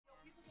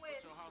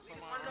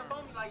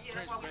like, yeah,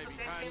 that's why we took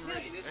that 10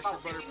 million. It's about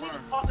 50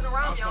 niggas talking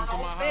around y'all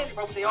on the stand,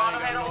 bro. They all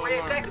had on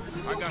red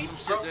jackets. I got some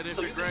shit that if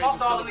it grades,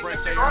 I'm still a break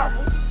they are.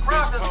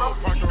 Crowd us, bro.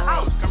 We need the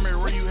house. Come here,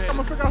 where you headed?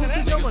 Someone figure out who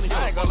took your money.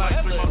 I ain't gonna lie,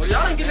 well,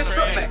 y'all ain't getting this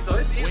truck back, so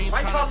it's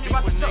right talking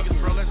about the truck.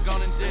 Bro, let's go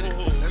and get it.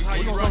 That's how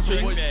you run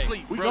your boys to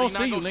sleep. We gon'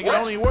 see you, nigga.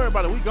 Don't even worry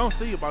about it. We gon'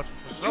 see about you.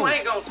 You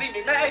ain't gon' see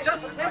me. Hey,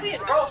 Justin, man, we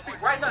in Grove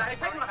Street right now. Hey,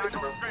 take my picture,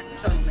 bro.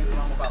 Show these niggas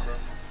what I'm about, bro.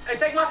 Hey,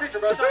 take my picture,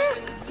 bro.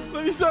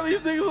 Let me show these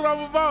niggas what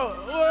I'm about.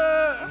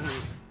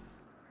 What?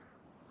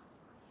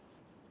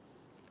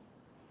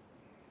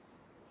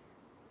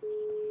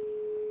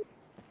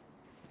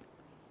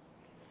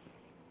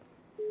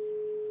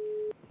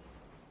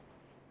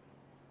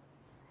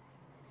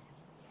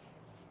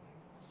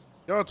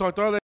 Y'all talked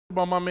all that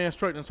about my man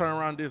straight and turn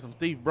around and did some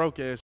thief broke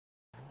ass.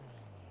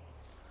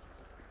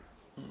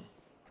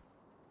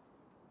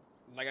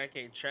 Like I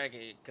can't track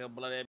it, come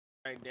blow that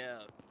right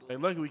down. Hey,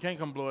 lucky we can't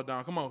come blow it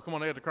down. Come on,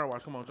 they got the car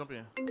wash. Come on, jump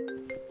in.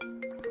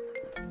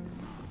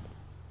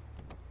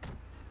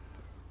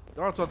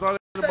 Y'all talked all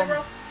that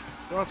about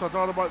y'all talked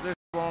all about that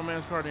about my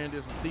man's car and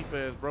did some thief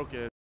ass broke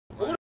ass.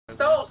 Who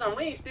stole something?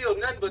 We ain't steal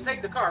nothing but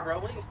take the car, bro.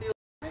 We ain't steal,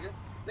 nigga.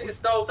 Niggas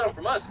stole something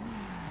from us.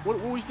 What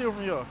we steal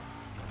from y'all?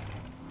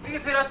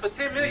 Niggas hit us for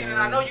 10 million,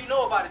 and I know you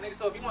know about it, nigga.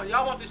 So if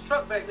y'all want this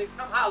truck back, nigga,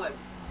 come holler at me.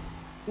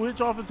 Who hit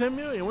y'all for 10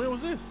 million? When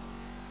was this?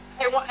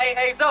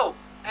 Hey, Zo,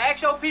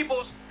 ask your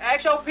peoples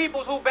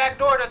who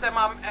backdoored us at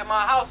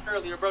my house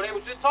earlier, bro. They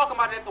was just talking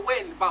about it at the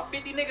wedding. About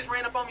 50 niggas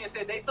ran up on me and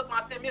said they took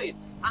my 10 million.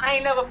 I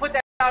ain't never put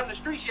that out in the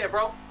streets yet,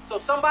 bro. So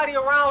somebody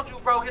around you,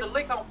 bro, hit a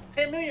lick on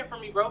 10 million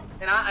from me, bro.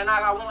 And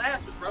I want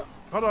answers, bro.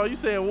 Hold on, you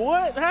said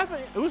what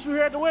happened? Who you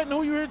here at the wedding?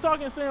 Who you here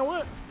talking and saying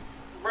what?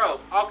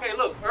 Bro, okay,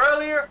 look,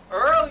 earlier,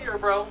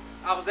 bro,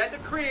 I was at the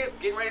crib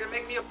getting ready to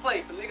make me a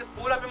play. Some niggas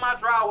pulled up in my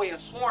driveway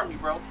and swarmed me,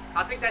 bro.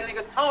 I think that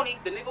nigga Tony,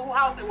 the nigga who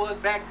house it was,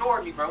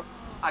 backdoored me, bro.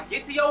 I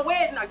get to your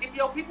wedding, I get to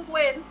your people's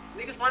wedding,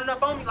 niggas running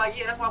up on me like,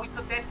 yeah, that's why we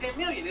took that 10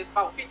 million. It's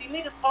about 50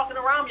 niggas talking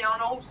around me. I don't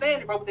know who's saying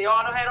it, bro, but they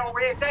all had on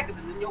red jackets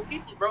and then your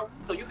peoples, bro.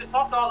 So you can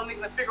talk to all the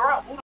niggas and figure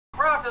out who the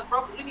robbed us,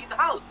 bro, because we need the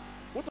house.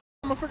 What the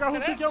I'm gonna figure out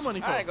who took your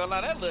money for? I ain't gonna lie,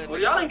 that little. Well,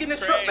 y'all ain't getting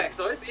this truck back,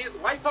 so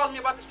why you calling me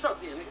about this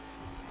truck then, nigga?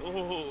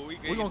 Oh, we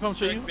gonna come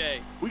see you.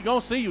 We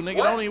gonna see you, nigga.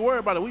 What? Don't even worry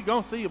about it. We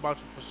gonna see about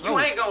you for sure. You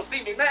ain't gonna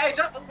see me, man. Hey,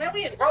 man,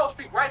 we in Grove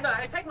Street right now.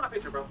 Hey, take my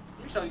picture, bro.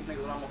 Let me show these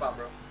niggas what I'm about,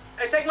 bro.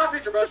 Hey, take my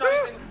picture, bro. Show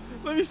these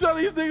niggas. Let me show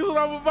these niggas what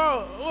I'm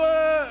about.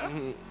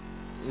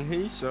 What?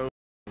 He's so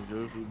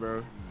goofy,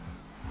 bro.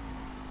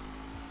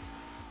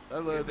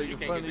 That little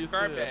nigga funny as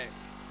hell.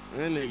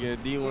 That nigga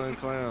D1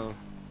 clown.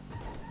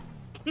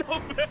 No,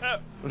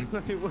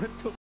 man. What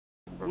the?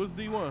 What's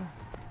D1?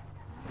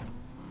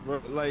 Bro,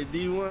 like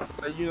D1,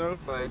 like, you know,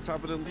 like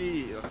top of the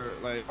league, or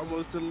like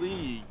almost to the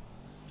league.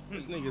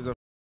 This nigga's a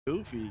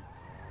goofy.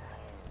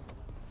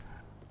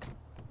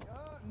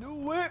 New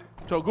whip.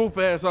 So goof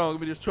ass on,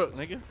 give me this truck,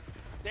 nigga.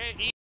 Get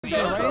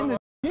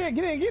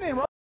in,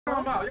 bro. Y'all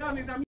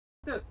niggas got me.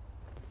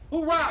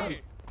 Who robbed me?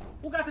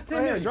 Who got the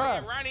 10 million?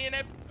 Drive.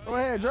 Go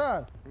ahead,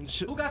 drive.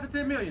 Who got the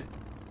 10 million?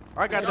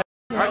 I got that.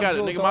 I got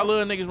it, nigga. My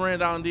little niggas ran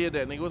down and did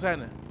that, nigga. What's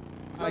happening?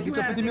 So get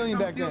your 50 million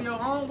back then.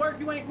 Your own work,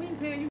 we ain't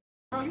paying you.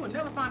 Bro, you will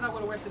never find out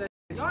where the rest of that.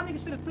 Y'all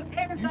niggas should have took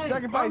everything. You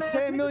sacrificed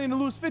 10 million to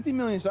lose 50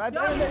 million. So at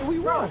the end of the day, we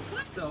won.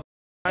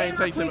 I ain't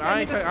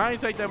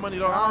take that money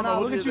though. Nah,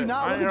 look at you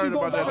now. Look at you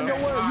going back on your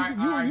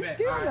word. You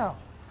scared now.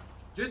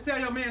 Just tell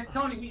your man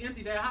Tony we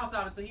emptied that house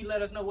out until he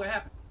let us know what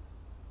happened.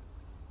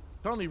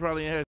 Tony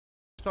probably ain't had.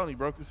 Tony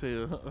broke his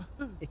head.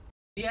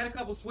 He had a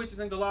couple switches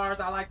and galars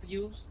I like to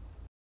use.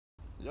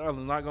 Y'all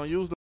not gonna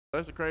use them.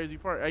 That's the crazy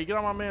part. Hey, get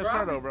on my man's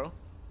car though, bro.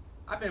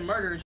 I've been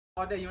murdering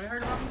all day. You ain't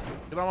heard about me?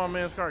 Get on my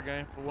man's car,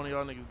 gang, for one of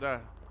y'all niggas die.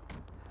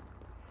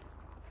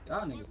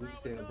 Y'all niggas, what you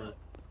said, bro?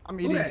 I'm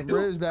eating some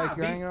ribs back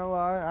here. I ain't gonna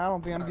lie. I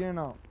don't think I'm getting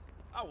out.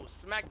 I will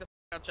smack the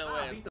out your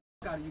ass. Beat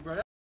the out of you, bro.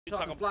 You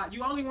talking fly.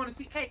 You only want to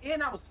see. Hey,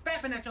 and I was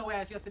fapping at your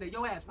ass yesterday.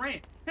 Your ass ran.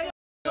 Tell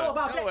your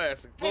about that.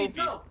 Ass hey,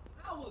 so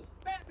I was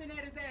fapping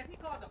at his ass. He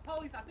called the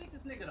police. I think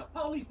this nigga the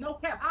police. No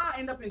cap. I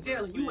end up in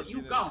jail and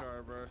you gone.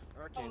 Car, bro.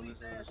 I can't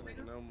listen to this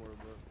nigga no more,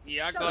 bro.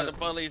 Yeah, I called the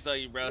police on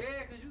you, bro.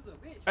 Yeah, cause you's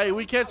a bitch. Hey,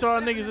 we catch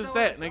all niggas as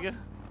that, nigga.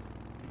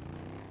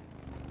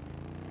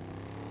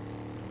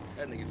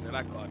 That nigga said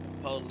I called the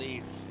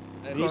police.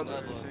 That's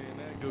another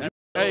one.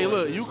 Hey,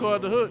 look, you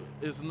called the hook.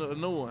 It's a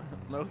new one.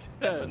 No,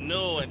 that's a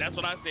new one. That's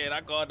what I said.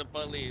 I called the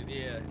police.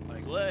 Yeah,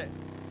 like what?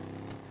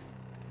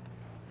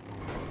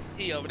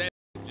 He over there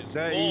just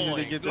that easy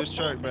to get this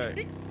truck back.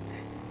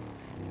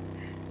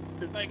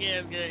 Like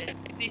ass good.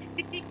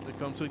 They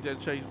come took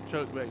that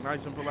truck back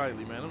nice and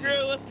politely, man.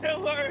 Girl, what's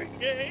that word,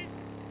 gang?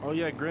 Oh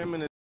yeah, Grim in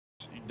the.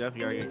 You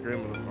definitely gotta get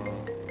Grim in the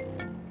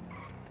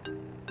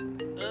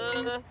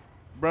phone.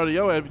 Brother,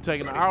 yo ass be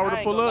taking an hour to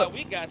pull up.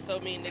 We got so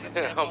many niggas in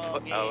that ball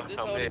game. Just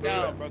hold it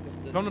down, bro.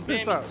 Come to pit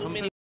stop. Too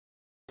many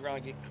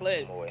around get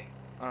clipped.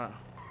 Alright.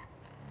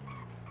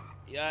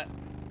 Yeah.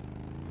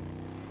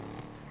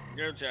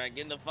 Girl, try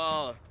get in the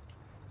phone.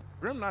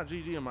 Grim not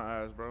GG in my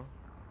eyes, bro.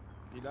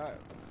 He died.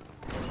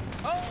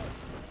 Oh.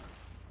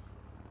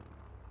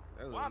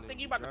 Well, I think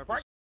you about to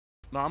break.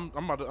 No, I'm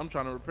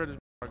trying to repair this.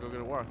 I go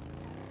get a wash.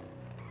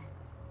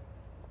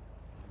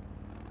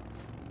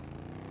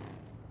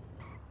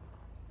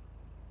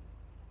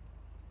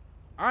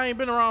 I ain't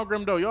been around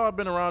Grim though. Y'all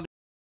been around.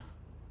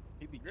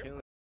 He be killing.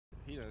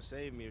 He done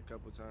saved me a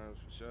couple times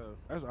for sure.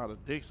 That's out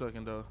of dick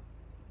sucking though.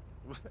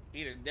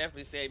 He done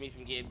definitely saved me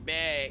from getting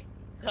bagged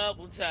a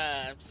couple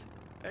times.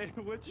 Hey,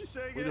 what you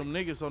say? We them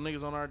niggas, so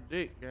niggas on our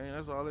dick, gang.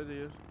 That's all it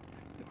is.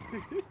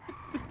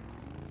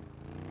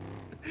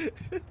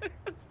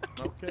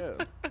 No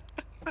cap.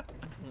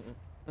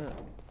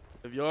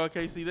 If y'all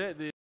can't see that,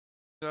 then you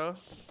know.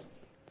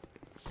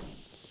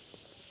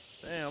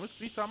 Damn, it's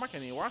peace time. I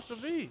can't even watch the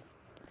V.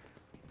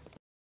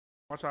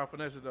 Watch how I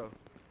finesse it though.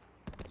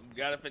 You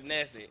gotta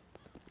finesse it.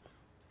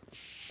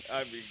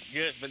 I'd be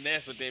good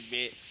finesse with that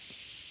bitch.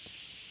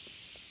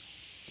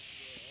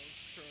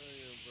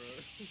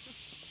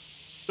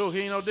 Dude,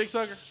 he ain't no dick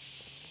sucker?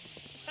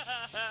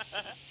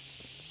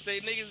 Say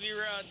niggas be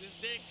around this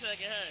dick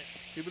sucking, huh?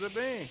 Keep it a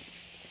bean.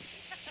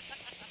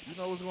 You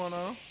know what's going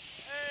on.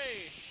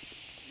 Hey,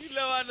 you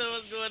know I know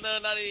what's going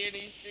on out here in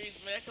these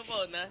streets, man. Come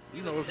on now.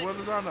 You know as well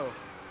as I know.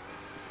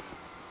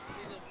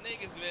 These them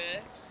niggas,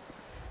 man.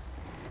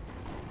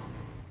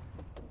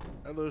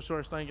 That little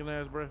short stinking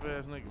ass breath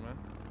ass nigga, man.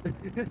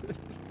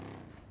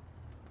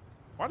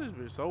 Why this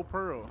bitch so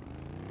pearl?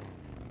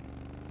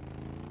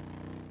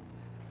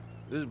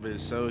 This bitch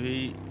so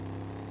heat.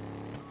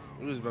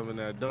 We was bumping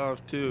that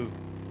Dolph too.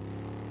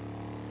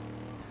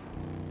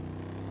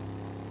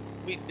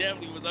 We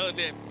definitely was on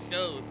that for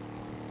sure.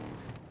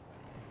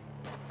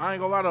 I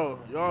ain't gonna lie though.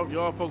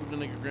 Y'all fuck with the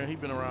nigga Grant. He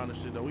been around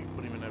this shit though. We can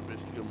put him in that bitch.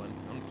 He good money.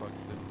 I'm talking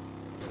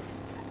shit.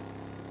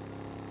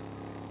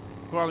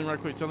 Call him right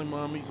quick. Tell him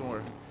meet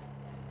somewhere.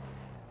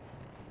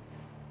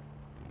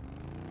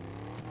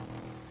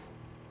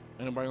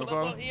 Anybody gonna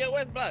call him? Yeah,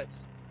 West Block.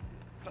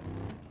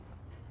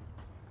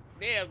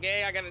 Damn,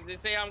 gang, I gotta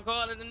just say I'm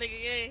calling the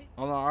nigga, gang.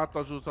 Oh no, I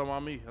thought you was talking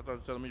about me. I thought you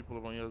were telling me to pull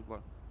up on your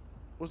block.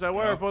 What's that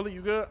word, Foley?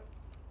 You good?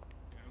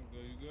 Yeah, I'm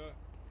good. You good?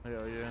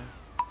 Hell yeah.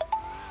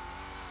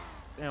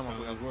 Damn,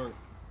 I'm Sounds work.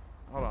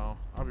 Hold on.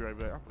 I'll be right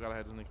back. I forgot I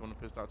had this nigga come to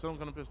piss out. Tell him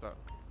come to piss out.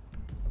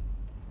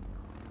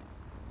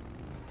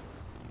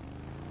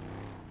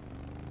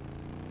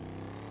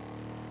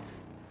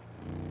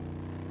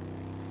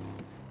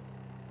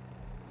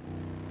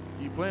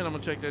 Keep playing, I'm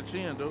gonna check that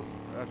chin, dude.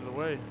 Out of the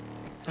way.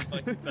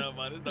 What you talking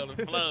about? It's on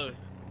the floor.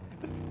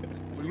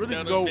 We really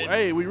can go,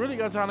 hey, we really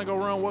got time to go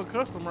run one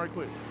custom right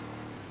quick.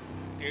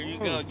 Here you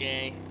go,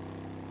 gang.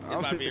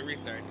 It might be a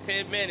restart.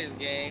 10 minutes,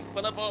 gang.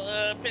 Pull up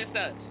on pissed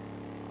up.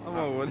 I'm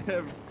on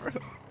whatever, bro.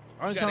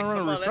 I ain't trying to run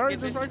a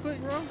resurgence right quick,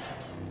 bro.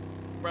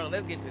 Bro,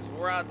 let's get this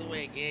war out the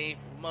way, gang.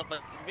 Motherfucker,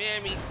 you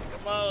feel me?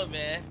 Come on,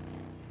 man.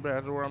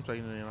 Bad to where I'm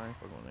taking it in. I ain't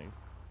fucking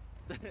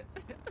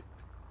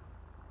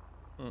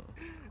with niggas.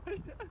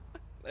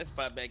 Let's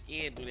pop back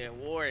in, do that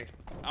war.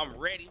 I'm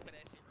ready for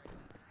that shit right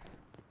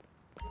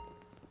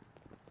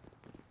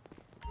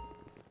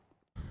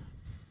now.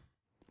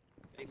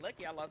 Hey,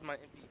 lucky I lost my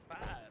MP5.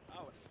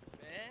 Oh,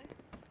 man.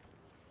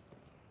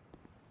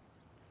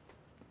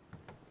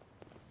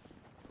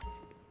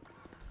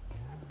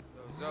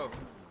 So,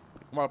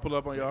 I'm about to pull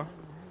up on y'all.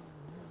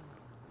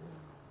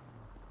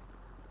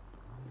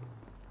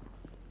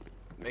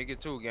 make it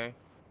two, gang.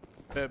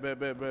 Bet.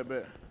 Want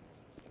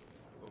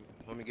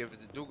me to give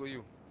it to Duke or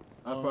you?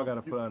 I probably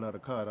gotta put another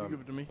card You on.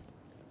 give it to me.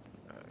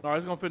 No,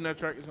 it's gonna fit in that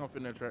track. It's gonna fit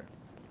in that track.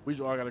 We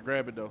just all gotta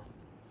grab it though.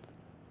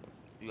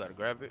 You gotta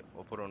grab it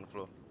or put it on the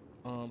floor.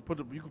 You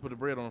can put the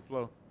bread on the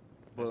floor,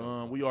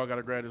 but we all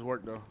gotta grab this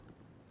work though.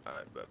 All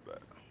right, bet.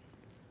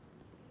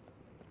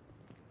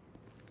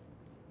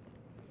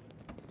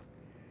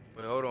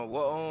 Wait, hold on.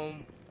 What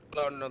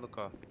pull out another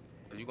car.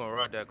 Are you gonna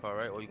ride that car,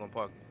 right? Or you gonna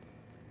park it?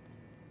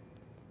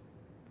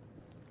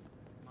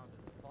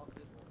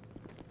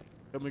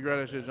 Help me grab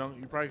that shit, Junk.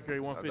 You probably can carry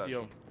 150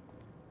 of them.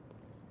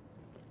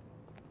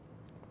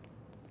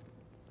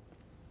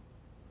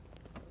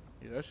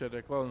 Yeah, that shit at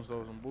that clothing store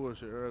was some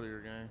bullshit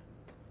earlier, gang.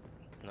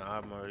 Nah,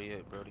 I'm already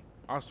hit, Brody.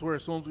 I swear,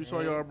 as soon as we saw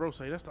y'all, bro,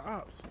 say that's the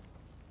ops.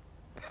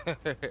 I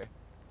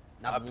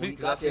peeked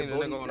because I seen the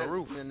nigga on the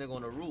roof. Seen the nigga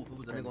on the roof. Who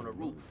was the nigga on the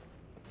roof?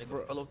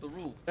 Nigga fell off the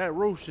roof. That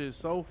roof shit is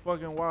so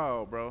fucking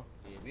wild, bro.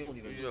 Yeah, we don't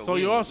even. So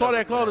you all saw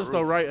that clothing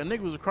store, right? A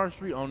nigga was across the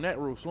street on that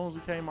roof as soon as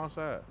we came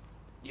outside.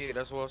 Yeah,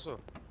 that's what I saw.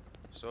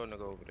 Saw a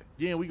nigga over there.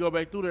 Then we go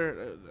back through there,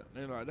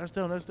 they're like, that's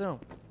them.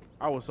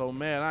 I was so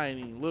mad, I ain't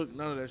even look,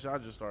 none of that shit. I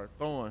just started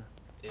throwing.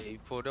 Yeah, he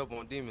pulled up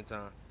on Demon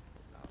Time.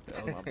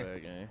 That was my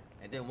bad, gang.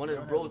 And then one of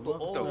the bros go,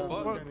 oh,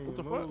 What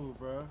the fuck?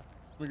 Bro.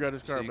 Let me grab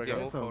this car back get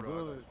up. more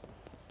photos.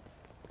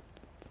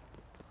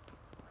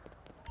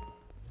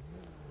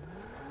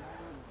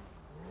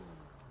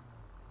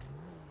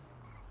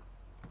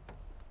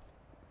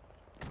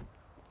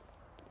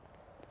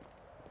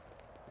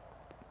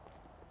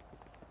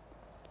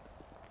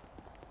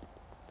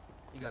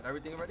 You got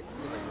everything ready? You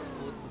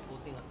got like the full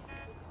thing.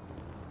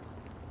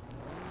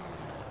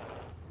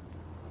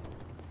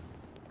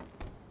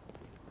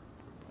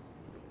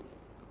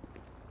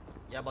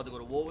 Yeah, about to go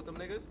to war with them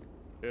niggas?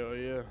 Hell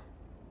yeah.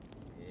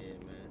 Yeah,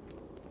 man.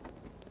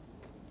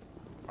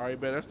 All right,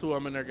 bet. That's 2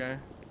 of them in there,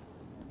 gang.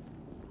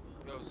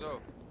 Yo,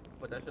 so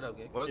Put that shit up,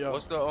 gang.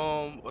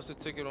 what's the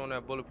ticket on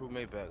that bulletproof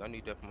Maybach? I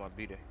need that for my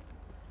B-Day.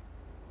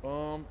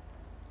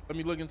 Let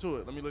me look into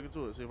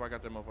it. See if I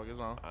got that motherfucker. It's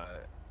on. Alright.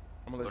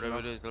 I'm gonna let Whatever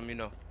you know. it is, let me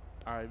know.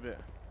 All right,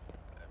 bet.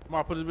 Come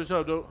on, put this bitch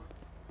up, dude.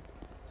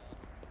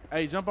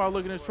 Hey, jump out,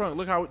 look in this trunk.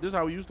 Look how this is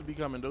how we used to be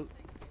coming, dude.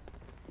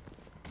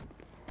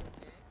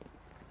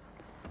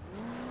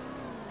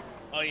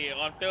 Oh yeah,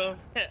 on through.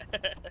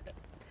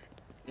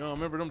 You don't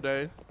remember them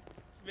days?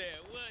 Man,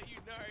 what? You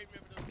know I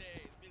remember those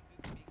days.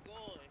 Bitches be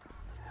going.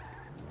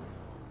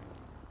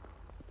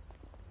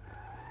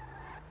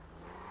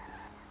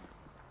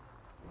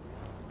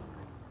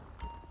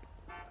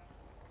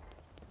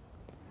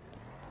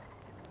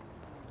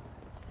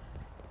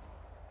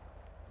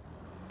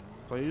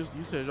 So you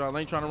said y'all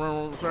ain't trying to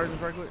run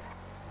surgeons right quick?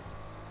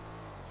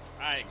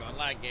 I ain't gonna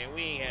lie, gang.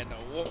 We ain't had no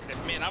walk.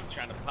 Man, I'm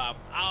trying to pop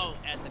out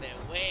after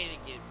that way to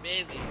get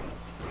busy.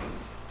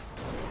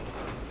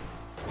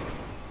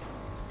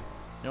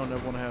 You don't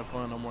never want to have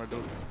fun no more,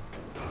 dude.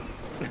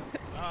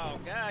 Oh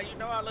God, you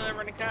know I love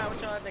running car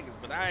with y'all niggas,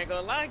 but I ain't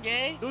gonna lie,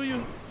 gang. Do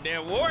you?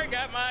 That war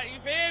got my, you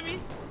feel me?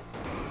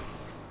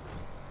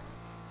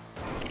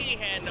 He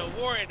ain't had no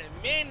war in a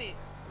minute.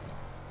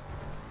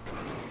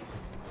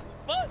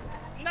 Fuck,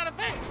 not a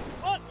fact.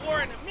 Fuck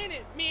war in a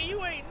minute. Me and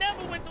you ain't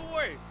never went to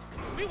war.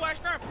 We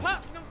watched our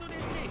pops come through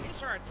this shit.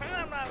 It's our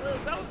time now, little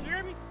Zoe, you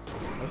hear me?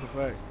 That's a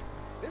fact.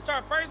 This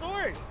our first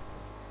war.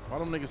 Why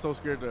them niggas so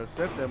scared to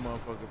accept that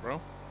motherfucker, bro?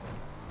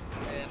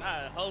 Man,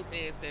 I hope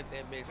they accept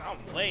that bitch. I'm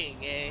waiting,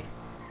 gang.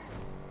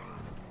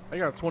 They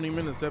got 20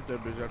 minutes to accept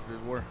that bitch after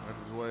this war,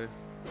 after this wave.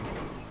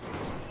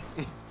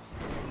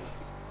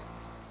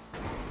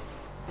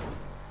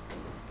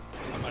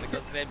 I'm about to go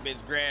to that bitch,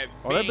 grab.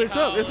 Oh, that bitch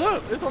up. It's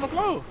up. It's on the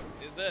floor.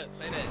 It's up.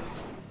 Say that.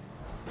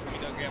 You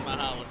don't grab my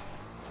holler.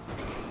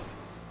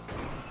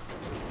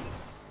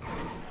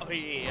 Oh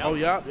yeah. Oh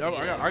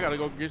yeah. I gotta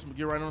go get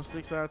right on the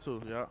stick side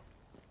too. Yeah.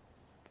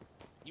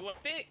 You want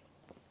thick?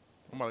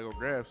 I'm about to go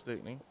grab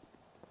stick, nigga.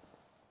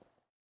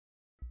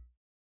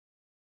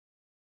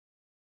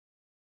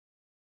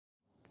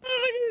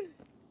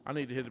 I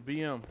need to hit the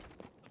BM.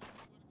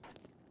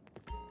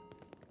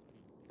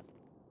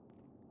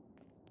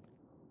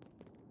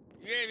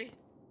 You hear me?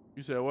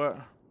 You said what?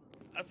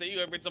 I said you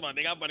gonna bring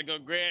somebody, nigga. I'm about to go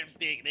grab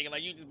stick, nigga.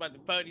 Like you just about to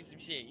pony some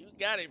shit. You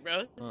got it,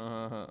 bro.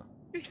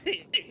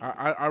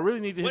 I really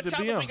need to hit the BM.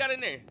 What choppers we got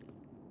in there?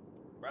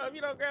 Bro, if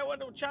you don't grab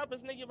one of them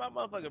choppers, nigga, my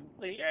motherfucker,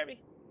 you hear me?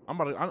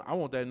 I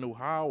want that new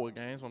Howard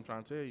game, so I'm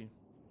trying to tell you.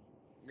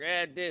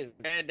 Grab this.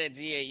 Grab that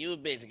GAU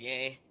bitch,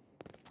 gang.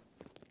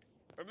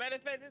 For matter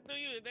of fact, just do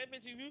you. That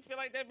bitch, if you feel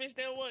like that bitch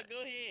still what, go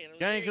ahead.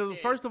 Gang, because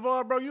first of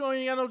all, bro, you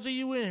ain't got no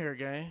GU in here,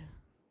 gang.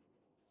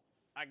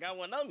 I got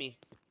one on me.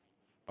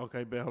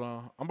 Okay, bet, hold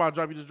on. I'm about to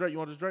drop you this Drake. You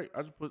want this Drake?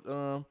 I just put,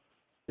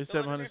 it's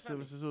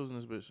 772 in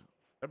this bitch.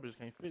 That bitch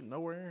can't fit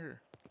nowhere in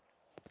here.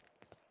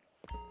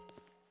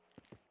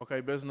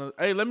 Okay, best another.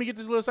 Hey, let me get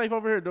this little safe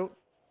over here, dude.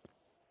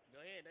 Go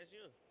ahead, that's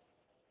you.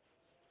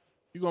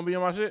 You gonna be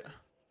in my shit?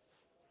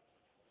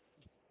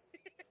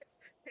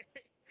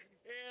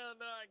 Hell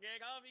no,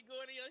 gang. I'll be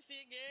going to your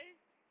shit,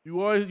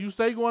 gang. You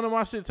stay going to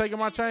my shit, taking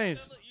my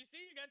chains. You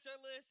see, you got your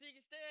little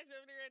secret stash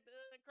over there at the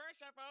car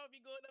shop. I'll be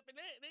going up in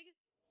that, nigga.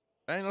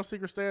 There ain't no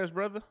secret stash,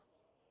 brother.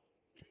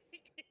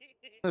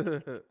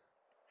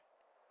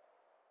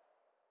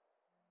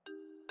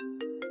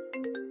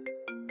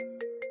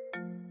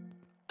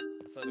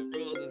 So the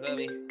rules is gonna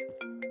be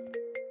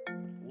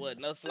what?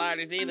 No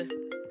sliders either.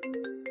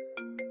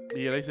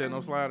 Yeah, they said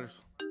no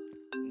sliders.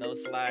 No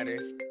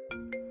sliders.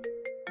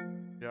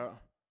 Yeah.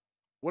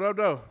 What up,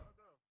 though?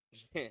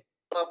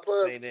 My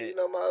plug, you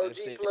know, my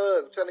OG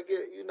plug. I'm trying to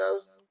get, you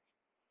know.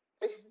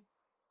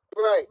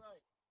 Right.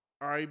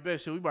 All right, bet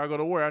shit. We about to go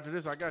to war after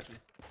this. I got you.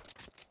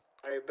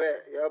 I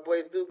bet. Y'all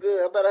boys do good.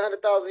 How about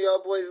 100,000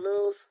 y'all boys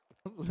lose?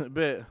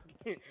 Bet.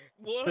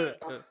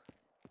 What?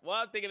 Well,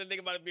 I'm thinking the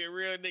nigga about to be a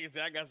real nigga. Say,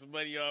 I got some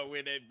money on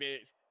with that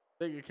bitch.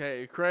 Nigga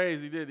came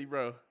crazy, did he,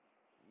 bro?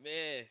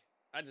 Man,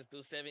 I just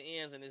threw 7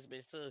 M's in this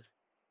bitch, too.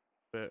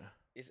 Bet.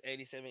 It's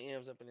 87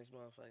 M's up in this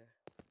motherfucker.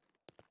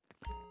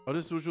 Oh,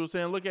 this is what you were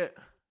saying? Look at.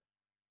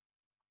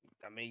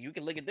 I mean, you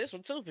can look at this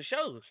one, too, for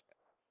sure.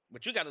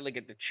 But you got to look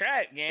at the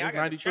track, gang. It's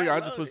 93. I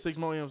just put 6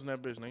 more M's in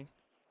that bitch, nigga.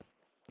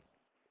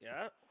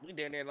 Yeah, we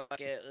down there like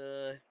at,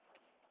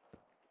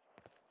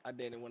 I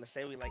didn't want to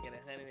say we like at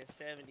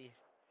 170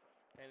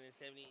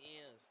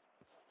 M's.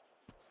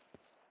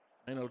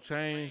 Ain't no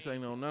chains,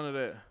 ain't no none of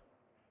that.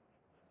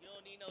 You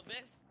don't need no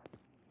vest?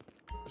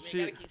 I mean,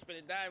 Shit. gotta keep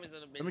spending diamonds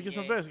on the bitch. Let me get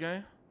some vests,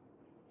 gang.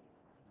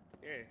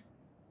 Yeah.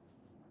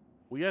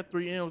 We had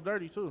 3 M's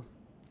dirty, too.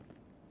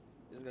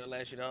 This is gonna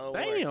last you the whole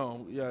Damn.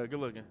 war. Yeah, good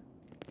looking.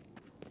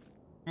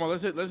 Come on,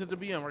 let's hit the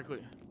BM right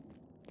quick.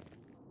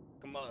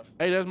 Come on.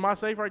 Hey, that's my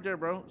safe right there,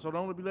 bro. So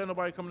don't be letting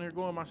nobody come in here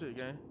going my shit,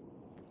 gang.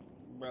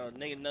 Bro,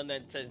 nigga,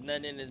 nothing touch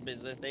nothing in this bitch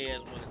unless they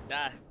ass wanna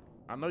die.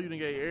 I know you done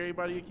gave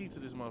everybody a key to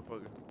this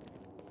motherfucker.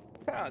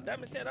 Oh,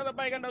 that said,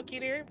 nobody got no key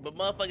there. But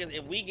motherfuckers,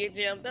 if we get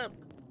jammed up,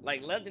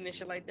 like London and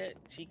shit like that.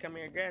 She come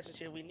here and grab some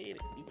shit if we need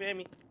it. You feel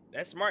me?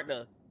 That's smart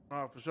though.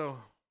 Oh, for sure.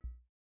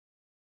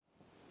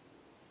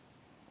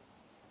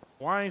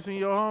 Why ain't seen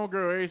your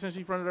homegirl ever since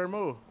she fronted her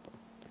move?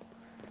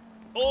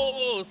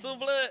 Oh, Sue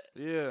Blood.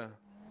 Yeah.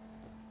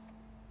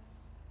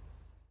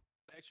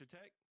 Extra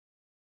tech.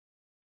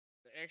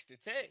 The extra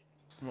tech.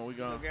 Come on, we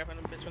Go gone. grab from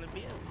them bitch from the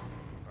BM.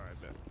 All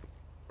right, bet.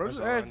 Bro,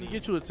 just ask to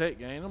get you a tech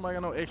game. Nobody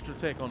got no extra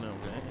tech on them,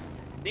 gang.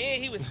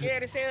 Then he was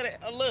scared as hell. That,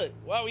 oh look,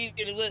 why were you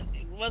getting look?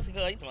 What's it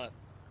called? He talking about,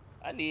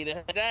 I need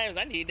dimes.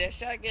 I need that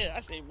shotgun. I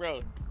said, bro,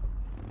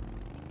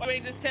 why we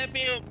just tap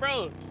in,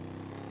 bro?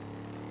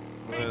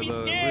 Make me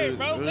scared,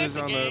 bro. We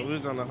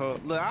was on the whole.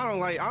 Look,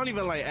 I don't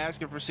even like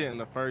asking for shit in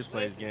the first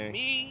place, gang.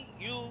 Me,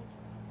 you,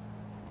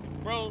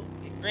 bro,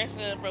 your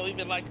grandson, bro, we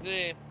been like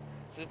good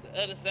since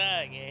the other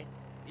side, gang.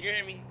 You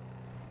hear me?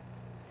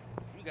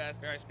 You guys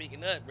start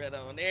speaking up, brother,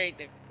 on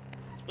everything.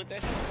 Just put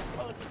that shit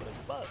on the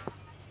phone.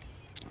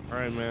 All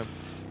right, man.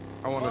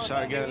 I want a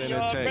shotgun and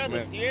a tech,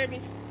 man. You hear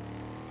me?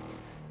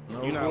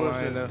 No, you not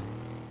lying, though.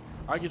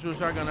 I'll get you a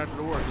shotgun after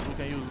the war, because we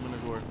can't use them in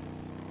this war.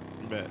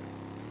 Bet.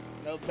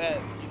 No bet.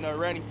 You know,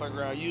 Randy fuck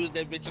around. Use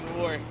that bitch in the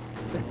war.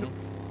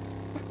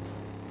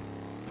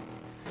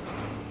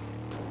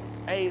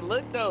 Hey,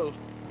 look though.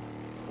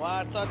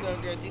 Why I talked to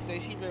her girl, she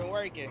said she been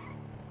working.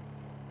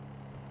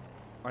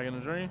 Like in the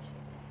dreams?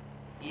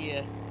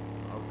 Yeah.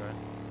 Okay.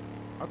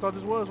 I thought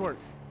this was work.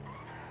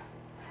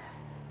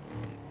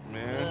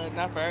 Man.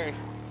 Not for her.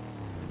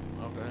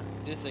 Okay.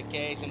 Just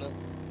occasional.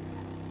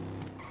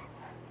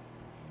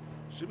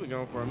 She been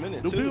gone for a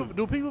minute, too.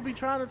 Do people be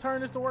trying to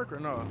turn this to work or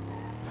no?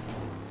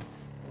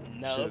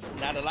 No, Shit.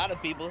 not a lot of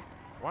people.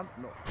 Why?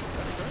 No.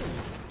 That's crazy.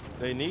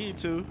 They need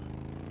to.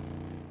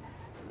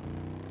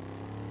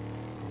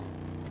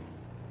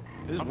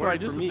 This I feel work like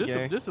for this, me,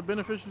 gang. this a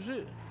beneficial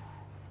shit.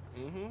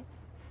 Mm-hmm.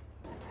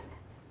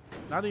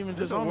 Not even just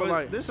This on the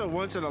like. This a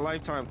once in a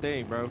lifetime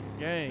thing, bro.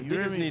 Gang, you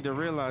hear Niggas me? need to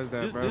realize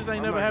that, bro. This ain't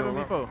I'm never not happened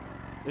gonna before.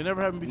 It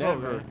never happened before,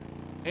 Never. gang.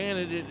 And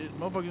it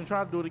motherfuckers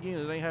try to do it again.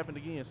 It ain't happened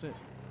again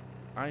since.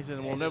 I ain't saying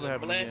it won't never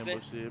happen again,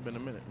 but shit, it been a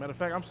minute. Matter of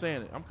fact, I'm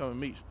saying it. I'm coming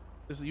meet.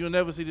 You'll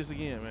never see this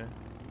again, man.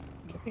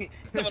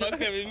 Someone don't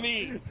come with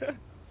me.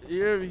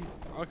 You hear me?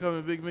 I'm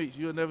coming big meets.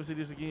 You'll never see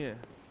this again.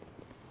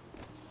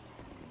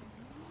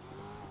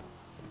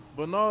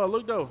 But no,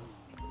 look though.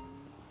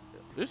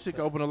 This shit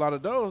can open a lot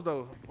of doors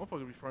though.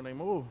 Motherfuckers be front they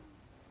move.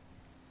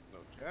 No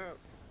cap.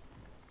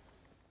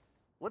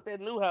 What that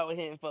new Howard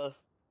hitting for?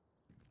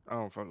 I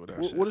don't fuck with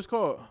that shit. What it's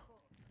called?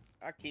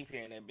 I keep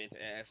hearing that bitch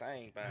ass. I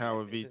ain't buying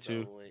Howard that bitch. It's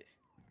V2. over with.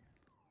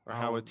 Or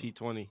Howard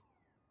T20.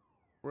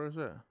 Where is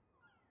that?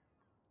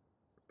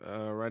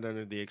 Right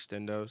under the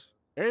extendos.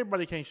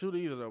 Everybody can't shoot it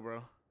either though,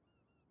 bro.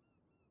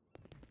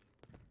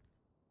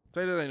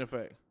 Say that ain't a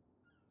fact.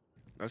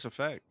 That's a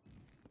fact.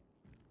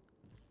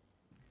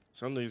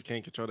 Some niggas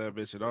can't control that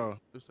bitch at all.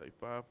 Let's say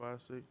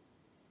 5.56,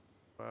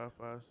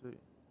 5.56,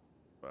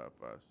 5.56.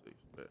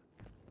 Bet.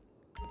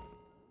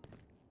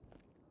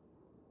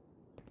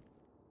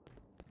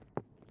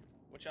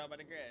 What y'all about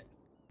to grab?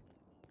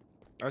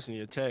 I just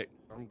need a tech.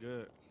 I'm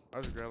good.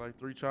 I just got like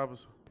 3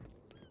 choppers.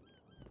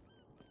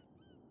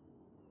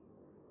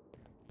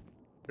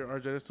 Here,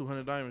 RJ, that's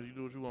 200 diamonds. You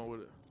do what you want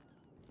with it.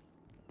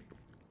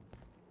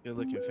 Good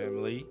looking,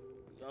 family.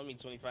 You owe me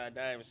 25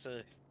 diamonds,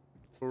 son.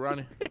 For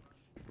Ronnie.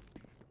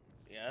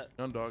 Yeah.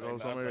 Young dog Sorry,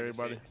 goes Bob, on talking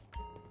everybody.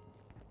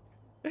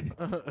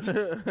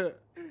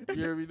 You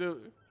hear me do?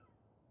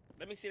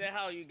 Let me see that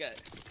how you got.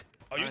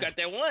 Oh, you got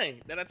that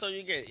one that I told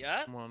you to get,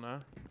 yeah? Come on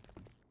now.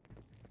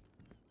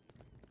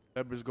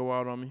 That bitch go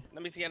out on me.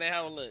 Let me see how that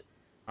how look.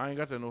 I ain't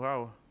got that new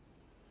Howard.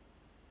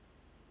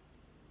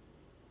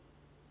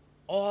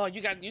 Oh,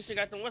 you still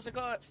got them what's it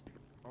called?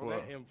 Oh,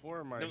 that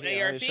M4 in my Them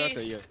head. I ain't shot ARPs?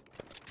 that yet.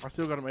 I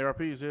still got them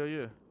ARPs, hell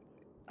yeah.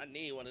 I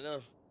need one of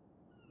them.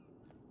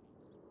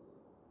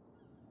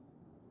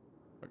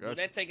 I Will got you.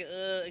 that take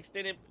a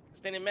extended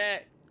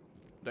mag?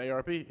 The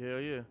ARP, hell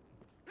yeah.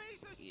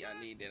 Yeah,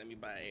 I need that. Let me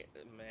buy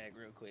a mag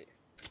real quick.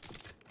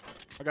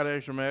 I got an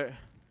extra mag.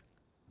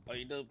 Oh,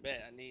 you do?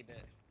 Bet I need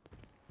that.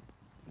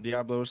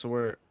 Diablo, what's the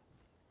word?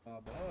 Oh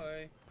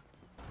boy.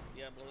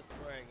 Yeah, but what's the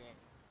word again?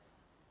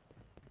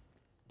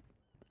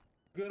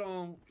 Good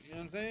on, you know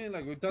what I'm saying?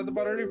 Like we talked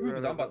about earlier,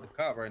 because I'm about to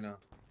cop right now.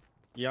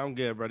 Yeah, I'm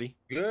good, buddy.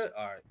 Good?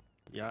 Alright.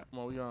 Yeah. Come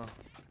on, we on.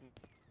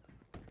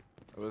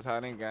 What's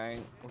happening,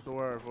 gang? What's the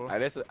word, for?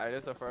 This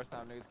the first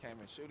time niggas came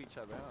and shoot each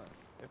other,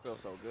 huh? It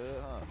feels so good,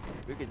 huh?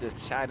 We could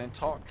just chat and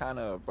talk, kind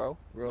of, bro.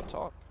 Real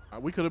talk.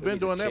 We could have been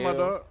doing that, my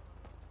dog.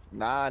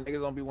 Nah,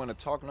 niggas don't be want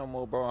to talk no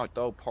more, bro. I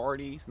throw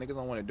parties. Niggas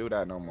don't want to do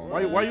that no more.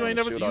 Why you ain't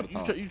never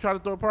Shoot you try to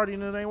throw a party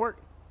and it ain't work?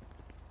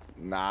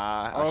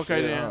 Nah. Oh,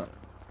 okay then.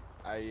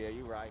 Yeah,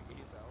 you right.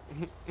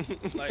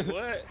 Like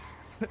what?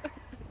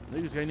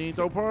 Niggas can't even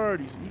throw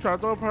parties. You try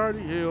to throw a party?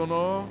 Hell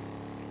no.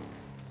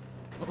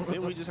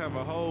 Didn't we just have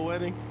a whole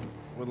wedding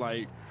with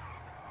like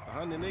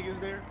 100 niggas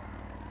there?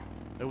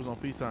 It was on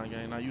peacetime,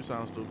 gang. Now you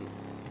sound stupid.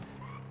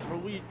 Bro,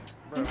 we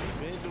been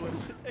doing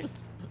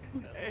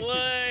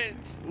What?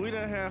 We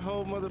done had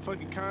whole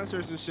motherfucking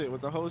concerts and shit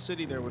with the whole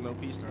city there with no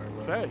peace time,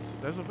 bro. Facts.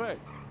 That's a fact.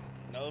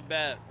 No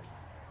bet.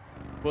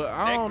 But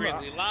I don't know.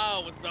 Grizzly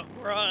Law was so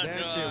wrong,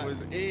 That shit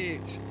was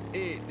it.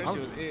 That shit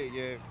was it,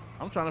 yeah.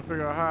 I'm trying to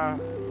figure out how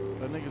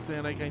a nigga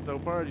saying they can't throw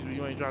parties, but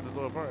you ain't tried to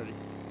throw a party.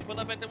 Pull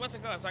up at the what's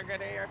it called? So I got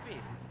the ARP.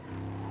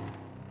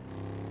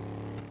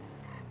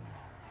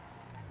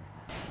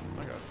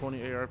 I got 20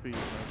 ARPs and that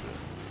shit.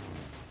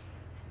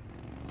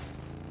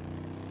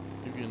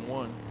 You getting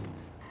one.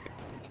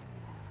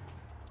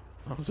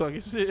 I'm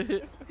talking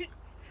shit.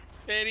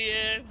 Petty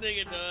ass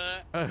nigga,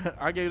 dog.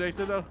 I gave that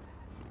shit though.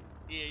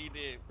 Yeah, you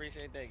did.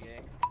 Appreciate that,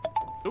 gang.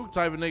 Duke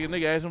type of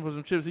nigga asked him for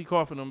some chips, he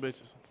coughing them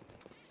bitches.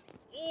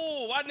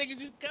 Ooh, why niggas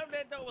used to come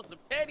that door with some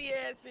petty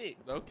ass shit?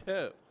 No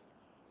cap.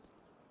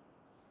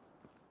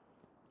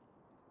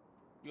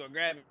 You gonna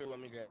grab it or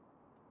want me to grab it?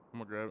 I'm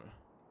gonna grab it.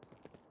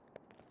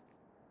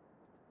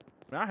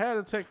 Man, I had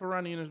a tech for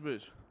Ronnie in this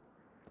bitch.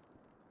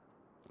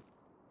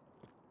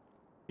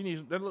 He needs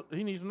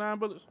some 9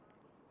 bullets.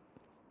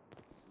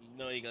 You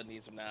know he gonna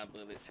need some 9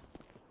 bullets.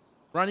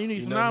 Ronnie, you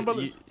need some 9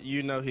 bullets?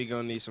 You know he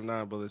gonna need some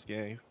 9 bullets,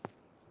 gang.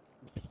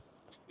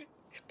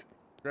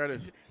 Grab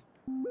this.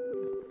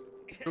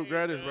 Dude,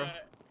 grab this, bro. Yeah,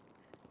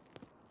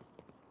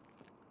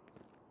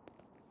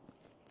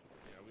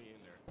 we in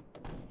there.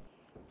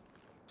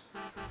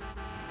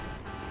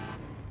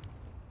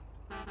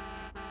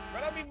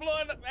 Bro, don't be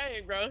blowing up.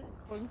 Hey, bro.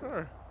 Fucking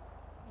car.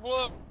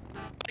 Blow up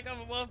like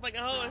I'm a motherfucking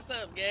hoe or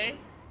something, gang.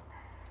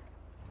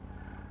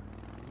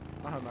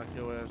 I'll knock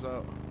your ass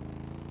out.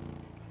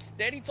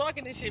 Steady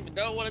talking this shit, but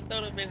don't want to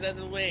throw the bitch out of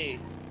the way.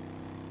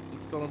 You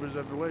can throw them bitches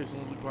out the way as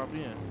soon as we pop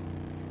in.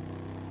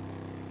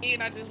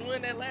 And I just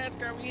won that last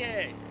car we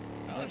had.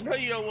 I know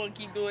you don't want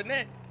to keep doing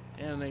that.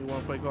 And they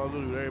want to play Call of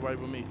Duty with everybody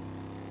but me.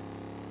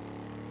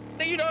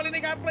 Nigga, you the only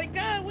nigga I play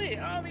COD with.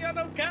 I don't be on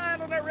no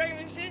COD on that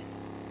regular shit.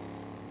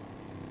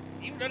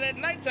 Even though that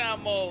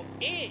nighttime mode,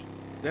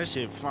 That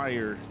shit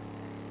fire.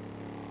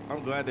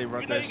 I'm glad they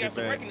brought that shit back.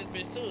 You know you got some work in this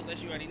bitch too,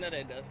 unless you already know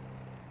that though.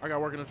 I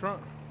got work in the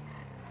trunk.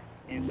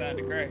 Inside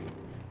the car.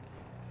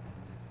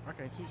 I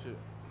can't see shit.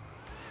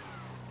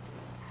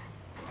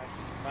 I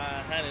see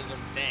 500 of them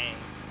things.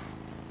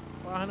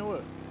 500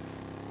 what?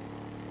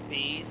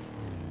 Peas.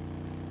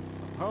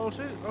 Oh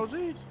shit, oh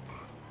jeez.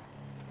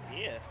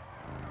 Yeah.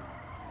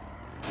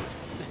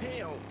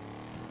 Damn.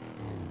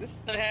 This is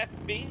the half to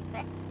be,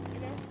 you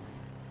know.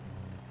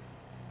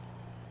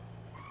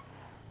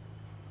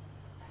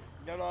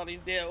 Got all these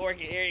dead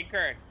orchid area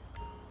car.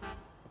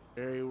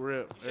 Every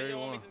rip, You sure you don't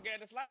want me everyone. to just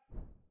get the slot?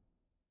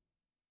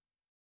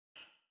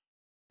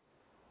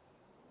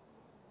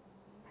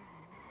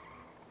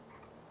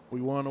 We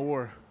won the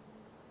war.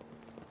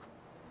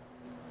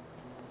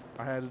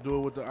 I had to do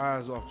it with the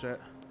eyes off,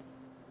 chat.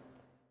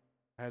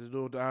 I had to do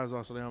it with the eyes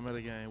off so they don't matter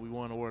game. We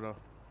won the war though.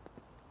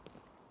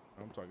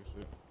 I'm talking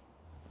shit.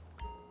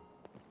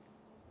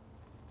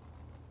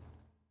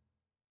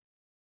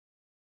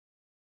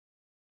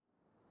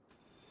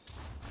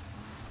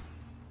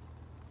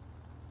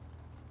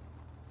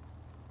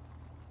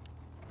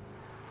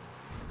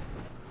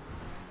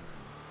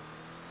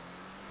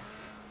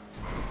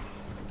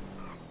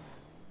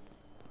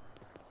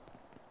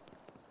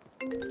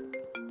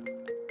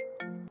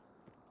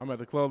 I'm at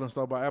the clothing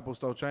store by Apple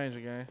Store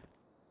changing, gang.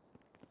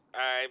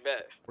 Alright,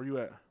 bet. Where you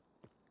at?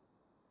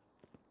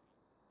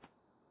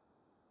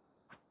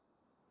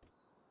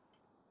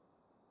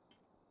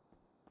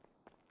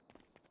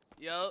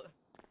 Yo.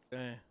 Dang.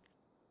 Man,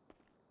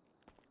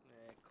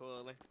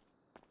 coolly.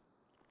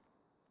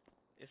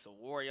 It's a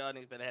war, y'all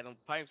niggas better have them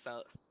pipes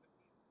out.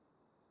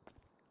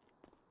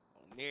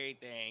 On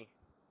everything.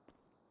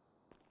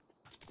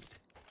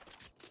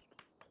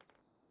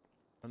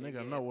 A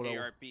nigga know what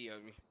ARP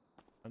on me.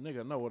 A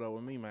nigga know what up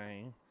with me,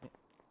 man.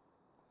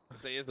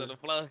 Say it's on the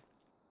floor.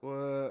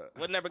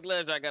 What number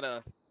gloves I got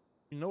on?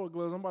 You know what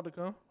gloves I'm about to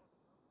come?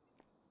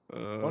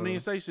 Don't even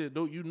say shit,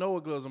 dude. You know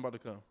what gloves I'm about to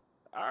come.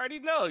 I already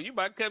know. You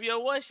about to come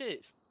your one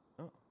shits.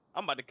 Oh.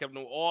 I'm about to come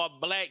them all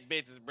black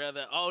bitches,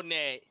 brother. On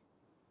that.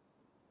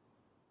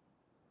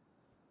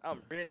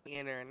 I'm really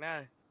in there now.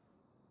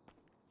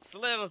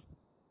 Slim.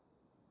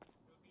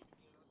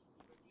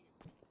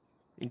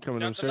 You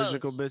coming them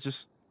surgical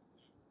bitches?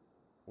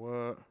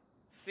 What?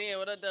 Seeing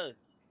what I do.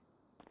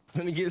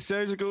 Gonna get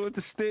surgical with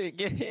the stick,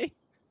 yeah.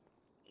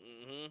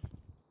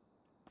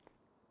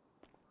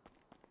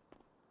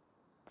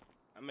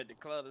 I'm at the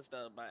club and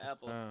stuff by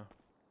Apple.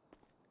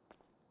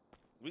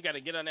 We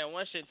gotta get on that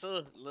one shit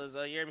too, Liz.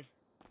 You hear me?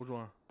 Which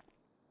one?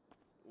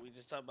 We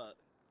just talked about.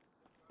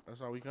 That's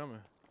how we coming.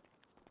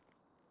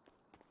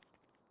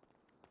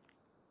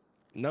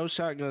 No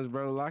shotguns,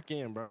 bro. Lock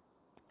in, bro.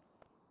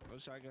 No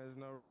shotguns,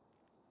 no.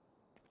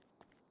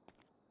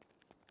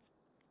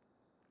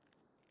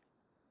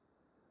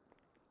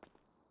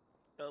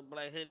 Throw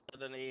black hood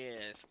on the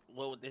ass.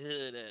 What with the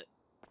hood at?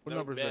 What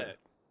number is that?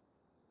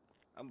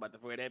 I'm about to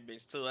wear that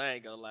bitch too. I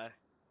ain't gonna lie.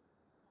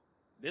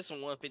 This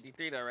one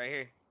 153 though, right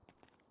here.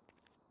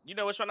 You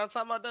know which one I'm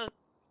talking about though?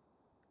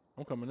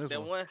 I'm coming this that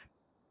one. one.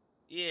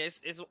 Yeah,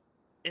 it's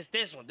It's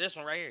this one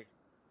right here.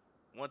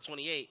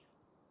 128.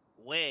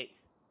 Wait.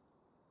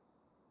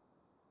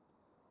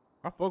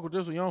 I fuck with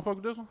this one. You don't fuck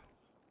with this one?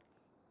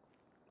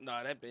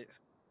 Nah, that bitch.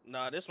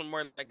 Nah, this one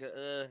more like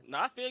a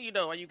Nah, I feel you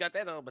though. Why you got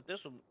that on? But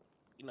this one,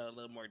 you know, a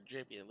little more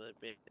drippy, a little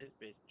bit. This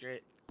bitch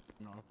drip.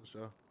 No, for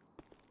sure.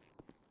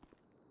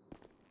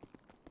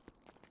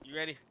 You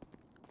ready?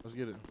 Let's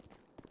get it.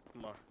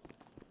 Come on.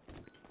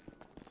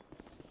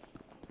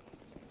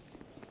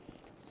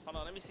 Hold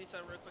on, let me see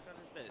something real quick on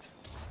this bitch.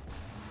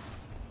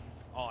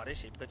 Oh, this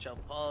shit put your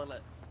pole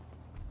up.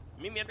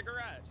 Meet me at the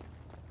garage.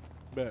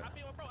 Bet. Hop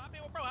in with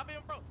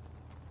bro.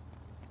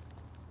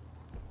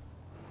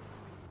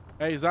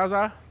 Hey,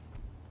 Zaza.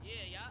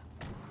 Yeah.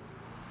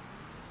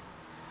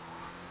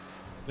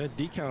 That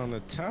decal on the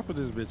top of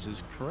this bitch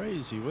is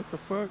crazy. What the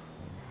fuck?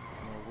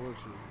 No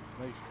bullshit.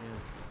 Snake skin.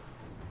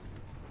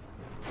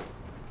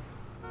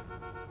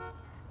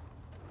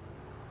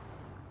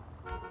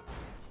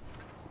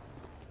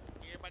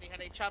 Everybody had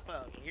a chop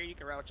up. Here you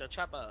can route your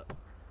chop up.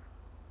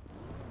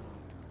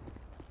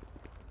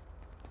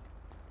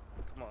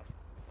 Come on.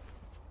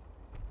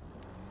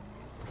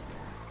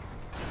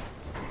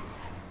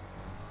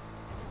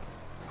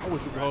 I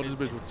wish you could hold this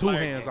bitch with two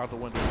hands out the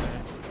window,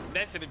 man.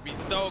 That should be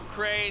so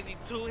crazy.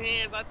 2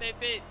 hands out that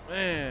bitch.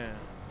 Man.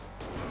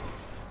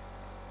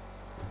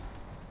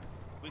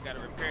 We gotta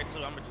repair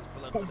too. I'ma just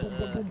pull up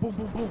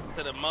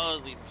to the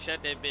Mosley's.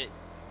 Shut that bitch.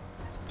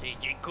 Can't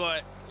get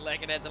caught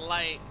lacking at the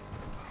light.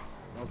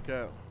 No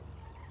cap.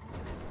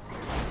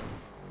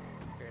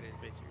 Repair this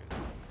bitch.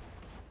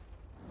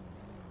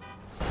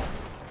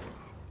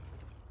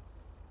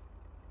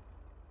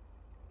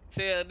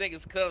 Tell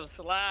niggas come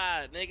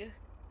slide, nigga.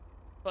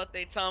 What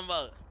they talking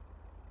about?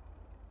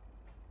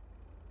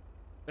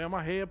 Damn,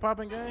 my head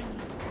popping, gang.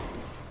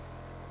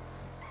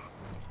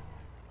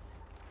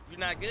 You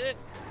not good?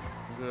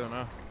 I'm good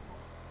now.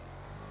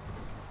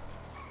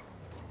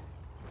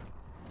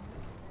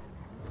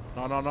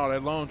 No,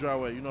 that long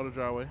driveway. You know the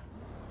driveway.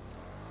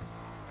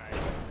 Alright,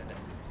 like I said that.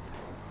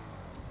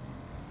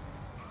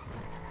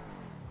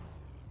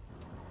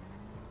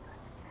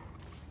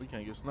 We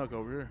can't get snuck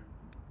over here.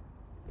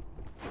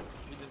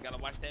 We just gotta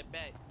watch that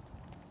back.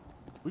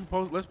 We can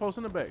post. Let's post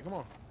in the back. Come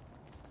on.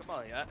 Come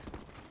on, y'all.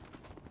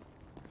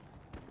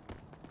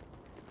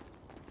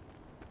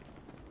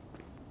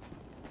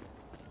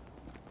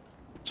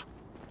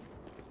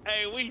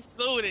 Hey, we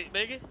suited,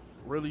 nigga.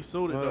 Really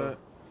suited though.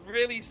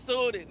 Really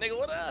suited, nigga.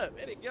 What up?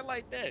 It didn't get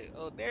like that.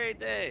 Oh,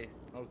 everything.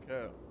 No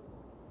cap.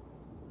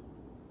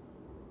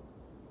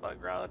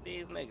 Fuck wrong with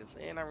these niggas?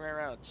 And I ran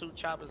around with 2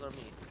 choppers on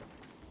me.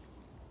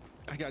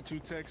 I got 2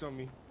 techs on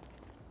me.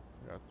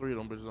 Got 3 of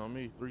them bitches on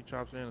me. 3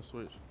 chops and a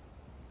switch.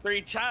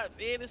 3 chops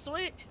and a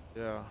switch?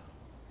 Yeah.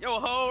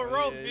 Your whole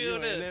rope Yeah,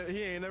 build up.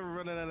 he ain't never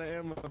running out of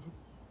ammo.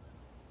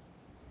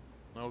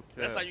 No cap.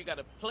 That's how you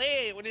gotta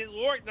play it when it's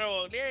war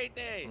though and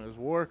everything. It's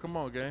war. Come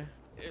on, gang.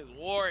 It's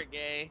war,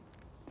 gang.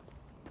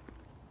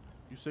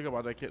 You sick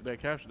about that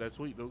capture, that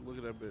tweet, dude? Look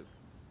at that bitch.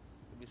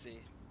 Let me see.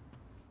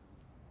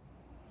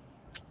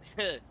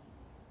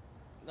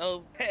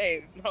 No,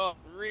 hey, no,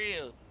 for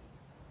real.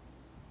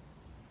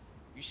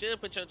 You should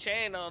put your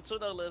chain on too,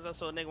 though, Liz,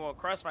 so a nigga won't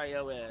crossfire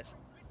your ass.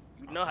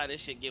 You know how this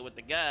shit get with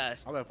the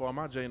guys. I left all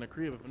my J in the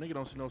crib. If a nigga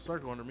don't see no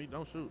circle under me,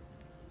 don't shoot.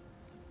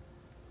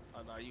 Oh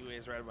no, you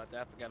is right about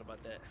that. I forgot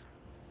about that.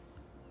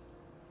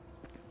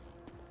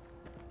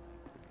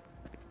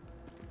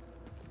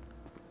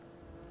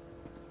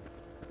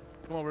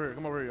 Come over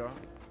here, y'all.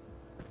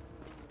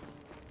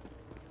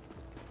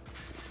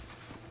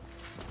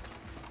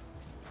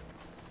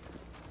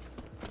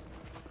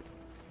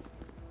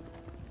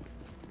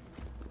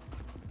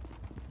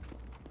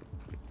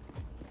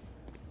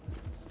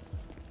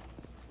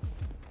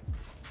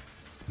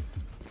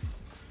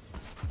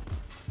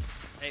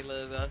 Hey,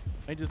 Liz,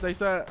 Ain't just stay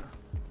side.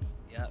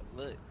 yeah,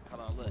 look.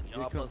 Hold on, look.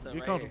 Y'all post up Get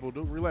right comfortable,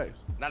 here. dude.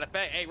 Relax. Not a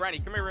fact. Hey, Ronnie,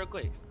 come here real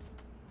quick.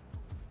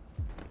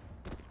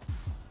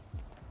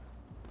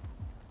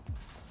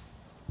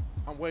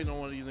 I'm waiting on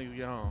one of these niggas to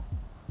get home.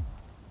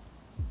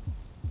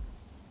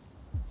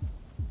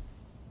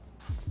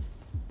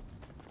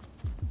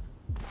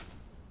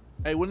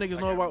 Hey, what niggas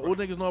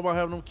know about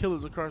having them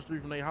killers across the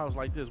street from their house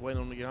like this,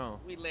 waiting on them to get home?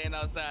 We laying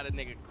outside a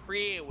nigga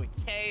crib with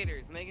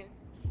caters, nigga.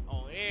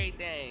 On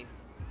everything.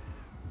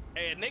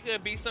 Hey, a nigga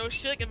would be so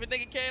shook if a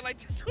nigga came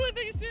like this to a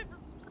nigga shit.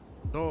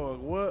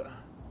 Dog, what?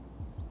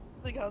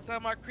 Look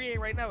outside my crib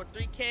right now with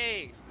 3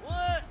 Ks.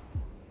 What?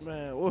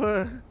 Man,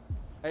 what?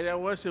 Hey, that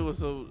one shit was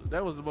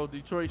that was the most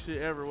Detroit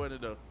shit ever, wasn't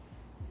it though?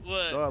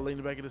 What? Dog,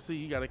 leaning back in the seat,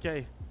 he got a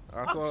K.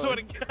 I swear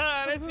to God,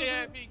 that shit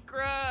had me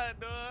crying,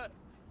 dog.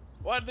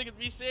 Why niggas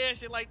be saying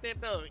shit like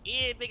that though?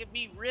 Yeah, nigga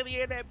be really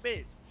in that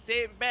bitch,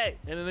 sitting back.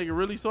 And the nigga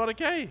really saw the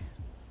K.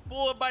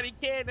 Full body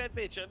can that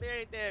bitch on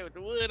everything with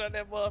the wood on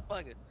that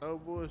motherfucker. No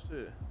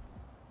bullshit.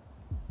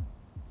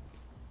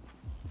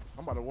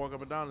 I'm about to walk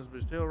up and down this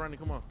bitch. Tell Randy,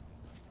 come on.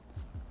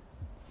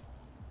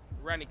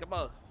 Ronnie, come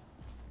on.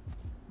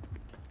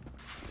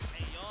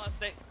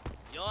 Hey,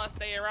 y'all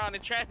stay around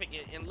in traffic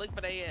and look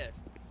for their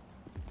ass.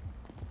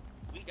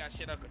 We got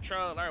shit under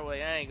control our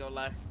way, I ain't gonna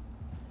lie.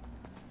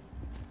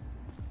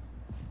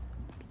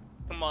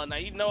 Come on now,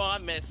 you know I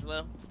mess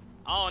Slim.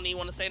 I don't even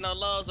want to say no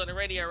lows on the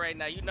radio right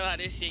now. You know how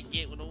this shit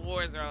get when the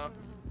wars are on.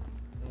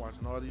 I'm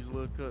watching all these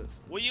little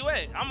cuts. Where you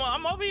at?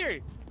 I'm over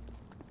here.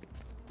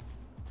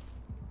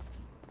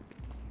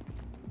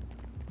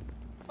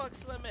 Fuck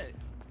Slim at?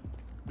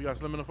 We got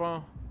Slim in the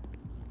phone?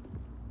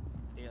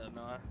 Hell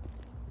no.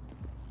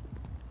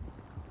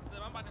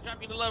 Slim, I'm about to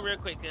drop you the love real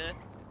quick, cuz.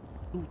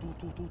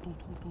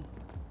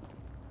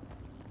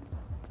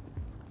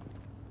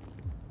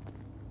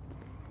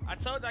 I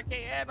told you I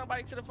can't add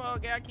nobody to the phone,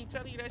 guy. I keep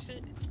telling you that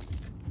shit.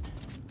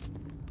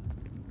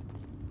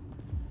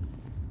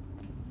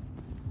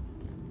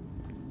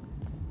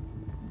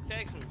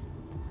 Text me.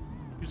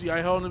 You see, I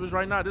ain't holding this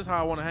right now. This is how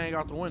I want to hang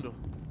out the window.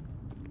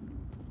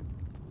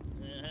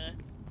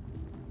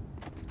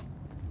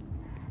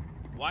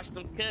 Watch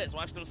them cuts.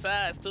 Watch them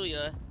sides too,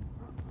 y'all.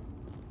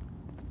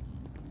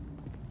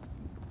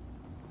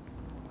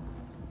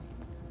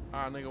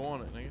 Ah, nigga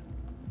want it, nigga.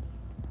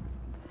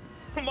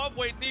 My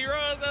boy D-Rose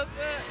outside.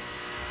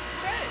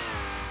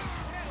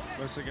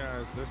 That's the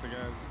guys. That's the guys.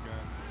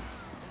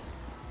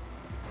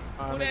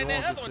 Ah, Who nigga that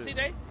want other one, this TJ?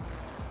 shit.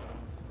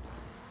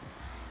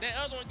 That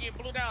other one get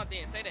blew down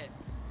then. Say that.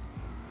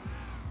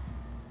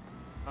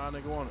 Ah,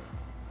 nigga want it.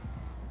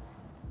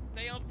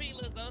 Stay on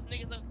P-list, though.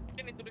 Niggas up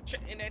through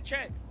the in that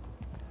track.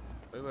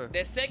 Stay there.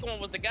 That second one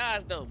was the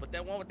guys, though. But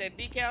that one with that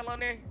decal on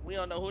there, we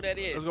don't know who that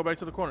is. Let's go back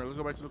to the corner. Let's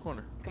go back to the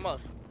corner. Come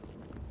on.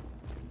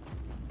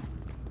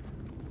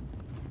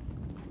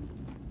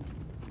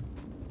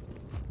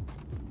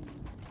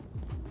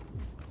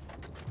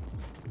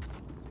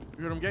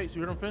 You hear them gates?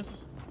 You hear them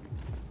fences?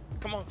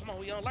 Come on,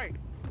 we on alert.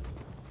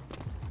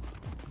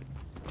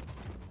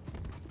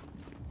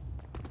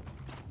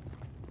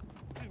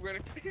 We ready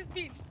for this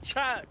beach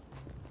chop.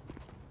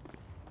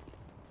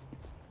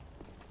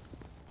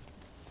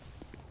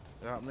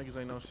 Yeah, niggas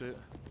ain't no shit.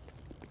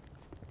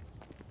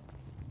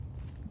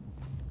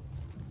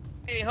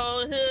 Hey,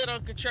 whole hood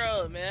on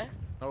control, man.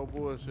 No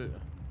bullshit.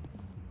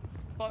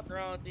 Fuck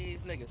around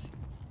these niggas.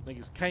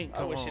 Niggas can't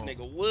come I wish home. a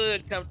nigga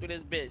would come through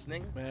this bitch,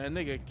 nigga. Man,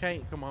 nigga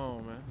can't come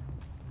home, man.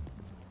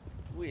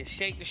 We'll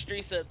shake the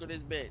streets up through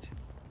this bitch.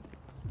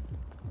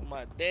 Oh,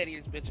 my daddy,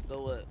 this bitch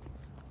will go up.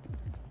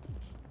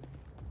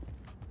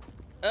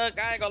 Ugh,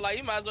 I ain't gonna lie,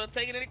 you might as well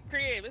take it to the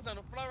crib. It's on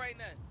the floor right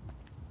now.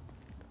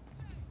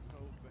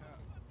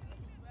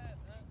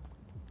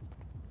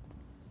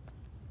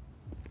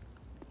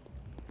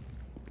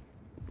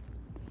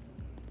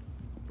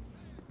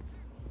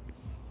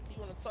 You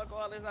wanna talk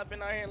all this? I've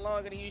been out here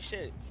longer than you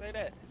shit. Say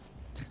that.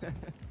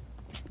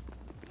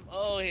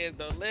 Oh, here's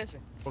though.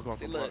 Listen. Fuck off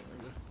See, the look. park,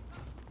 nigga.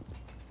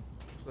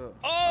 What's up?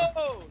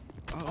 Oh!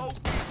 Oh,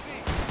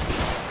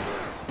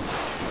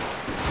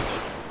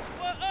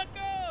 What,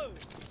 Uncle?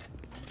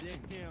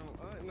 Damn,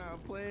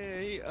 not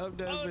playing. He up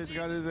that Oh, bitch,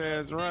 got his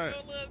ass right.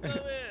 As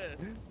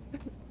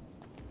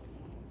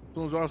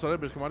soon as I saw that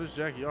bitch come out, this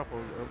Jackie off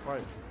a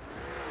pipe.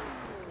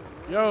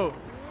 Yo!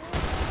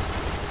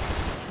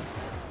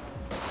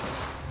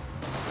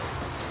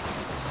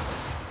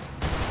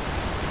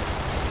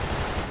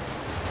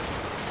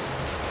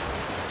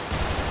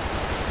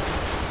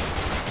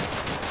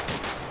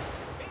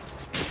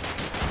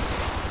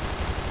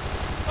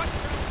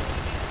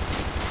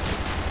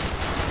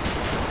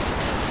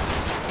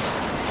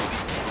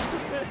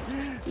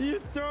 You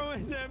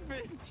throwing that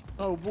bitch?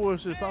 Oh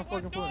bullshit! Stop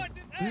fucking playing.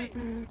 Hey.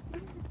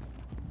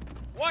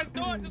 Watch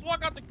door, just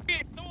walk out the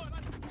crib. Door,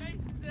 like the face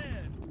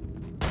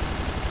ass.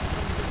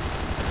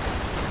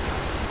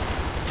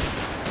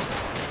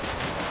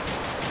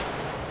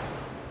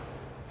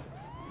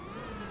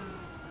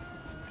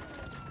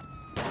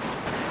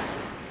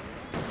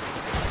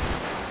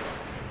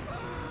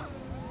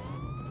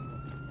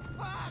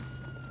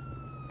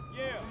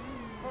 Yeah,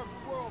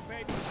 perfect world,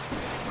 baby.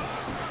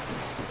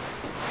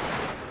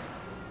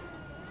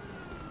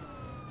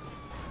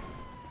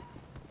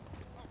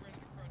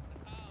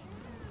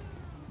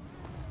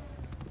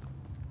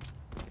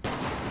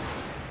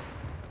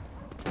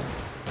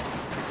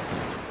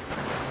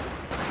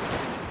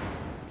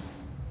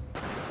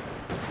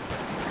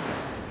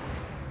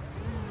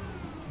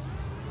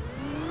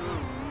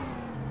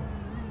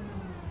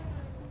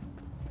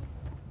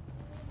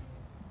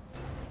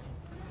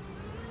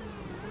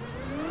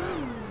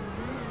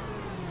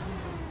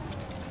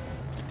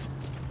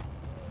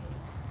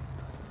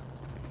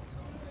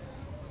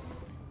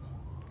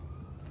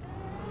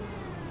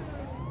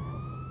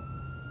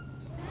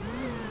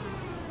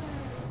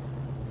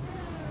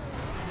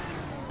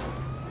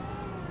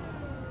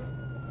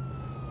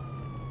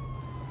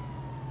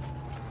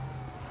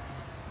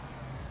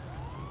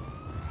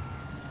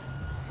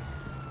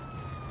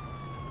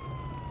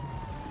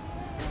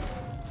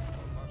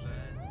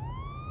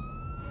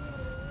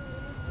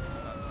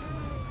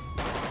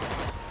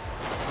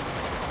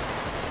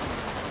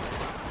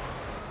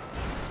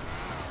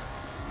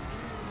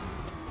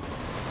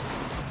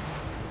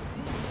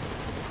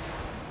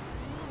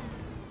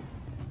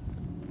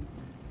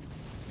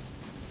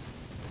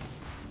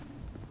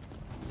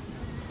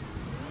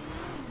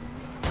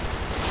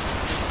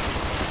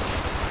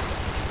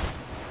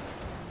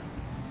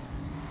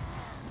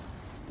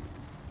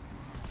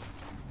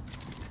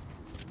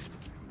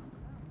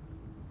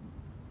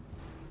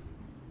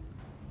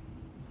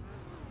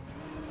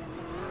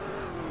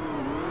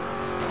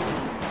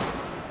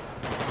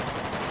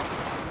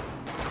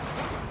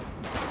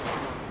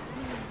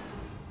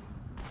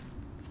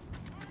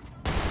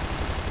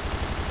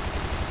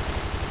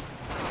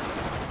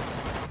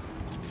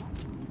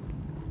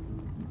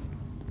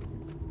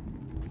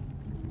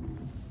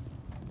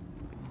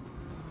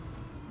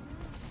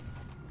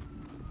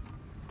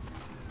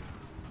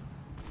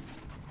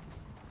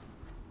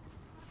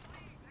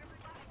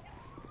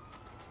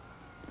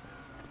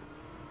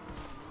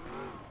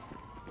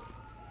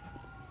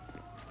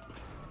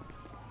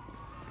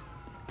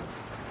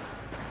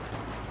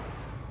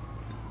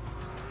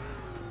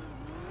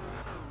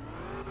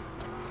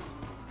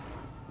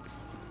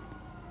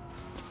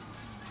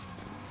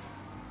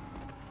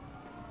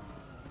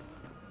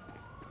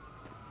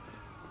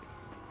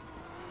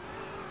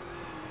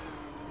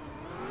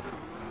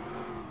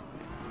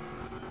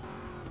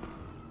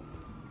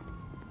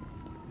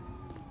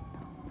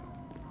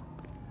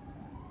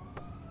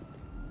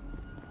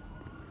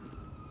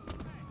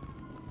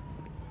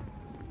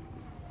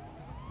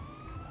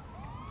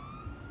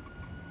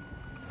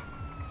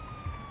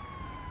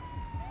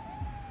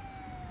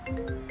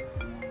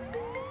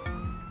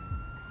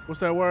 What's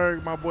that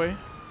word, my boy?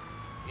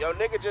 Yo,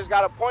 nigga just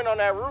got a point on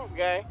that roof,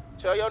 gang.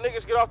 Tell your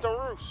niggas get off them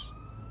roofs.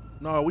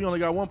 No, we only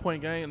got 1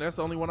 point, gang, and that's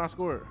the only one I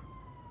scored.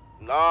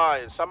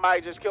 Nah,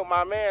 somebody just killed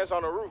my mans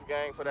on the roof,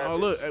 gang, for that. Oh,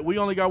 look, we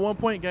only got 1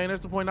 point, gang.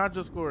 That's the point I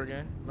just scored,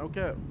 gang. No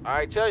cap. All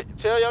right, tell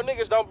your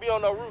niggas don't be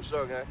on no roofs,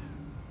 though, gang.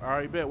 All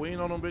right, bet. We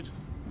ain't on them bitches.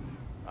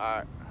 All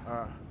right. All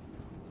right.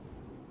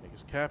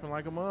 Niggas capping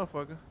like a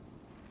motherfucker.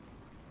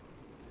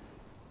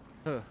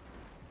 Huh.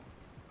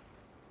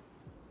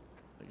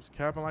 Niggas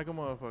capping like a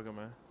motherfucker,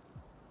 man.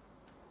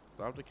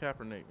 Stop the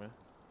Kaepernick, man.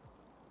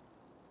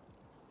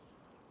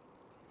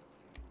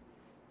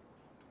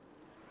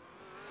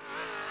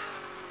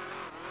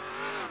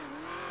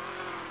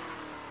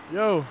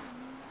 Yo.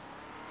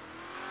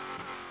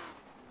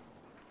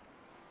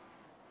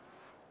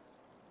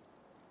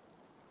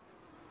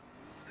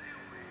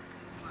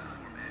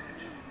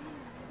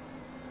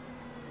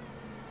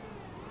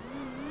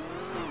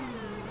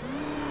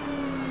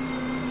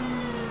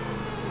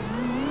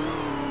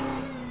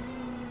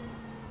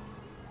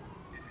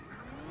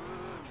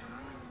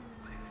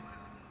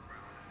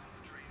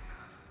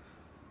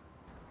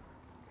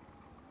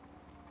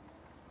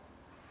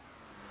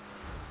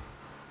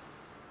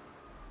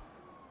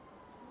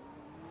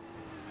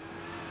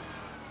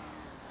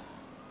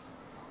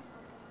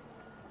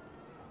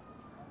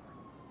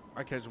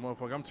 I catch a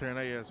motherfucker, I'm tearing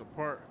their ass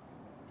apart.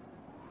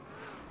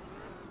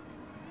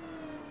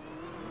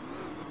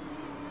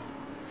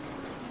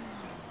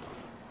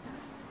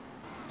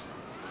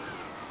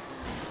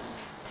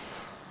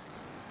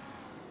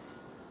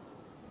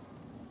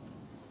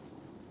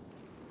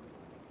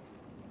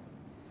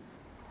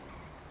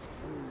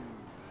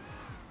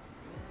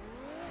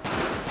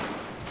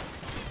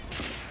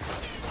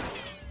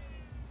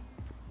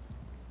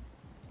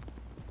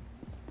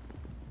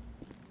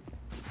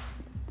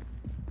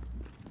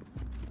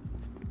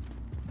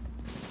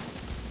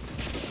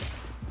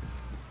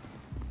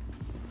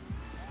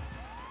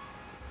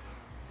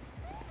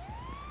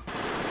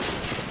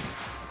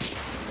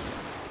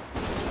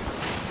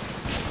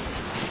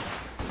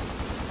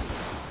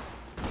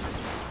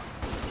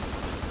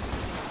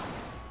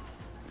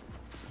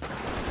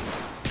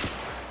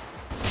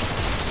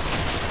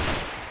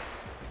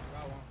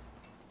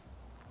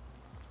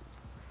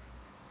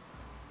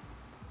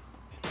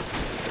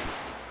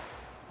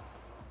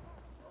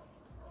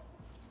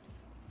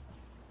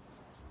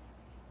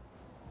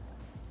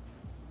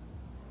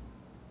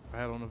 If I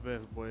had on the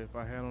vest, boy. If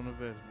I had on the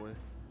vest, boy.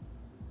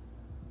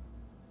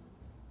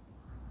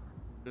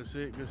 Good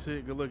shit, good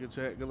shit. Good looking,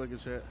 chat. Good looking,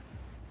 chat.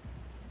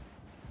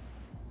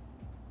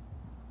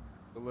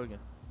 Good looking.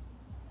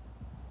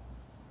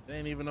 There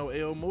ain't even no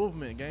L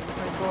movement, gang. This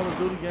ain't Call of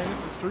Duty, gang.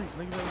 It's the streets.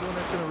 Niggas ain't doing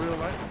that shit in real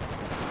life.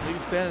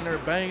 Niggas standing there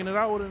banging it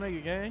out with a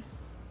nigga, gang.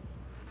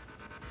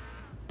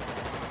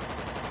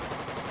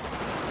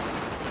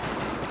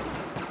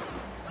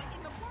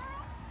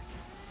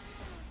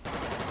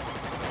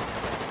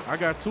 I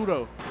got 2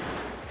 though.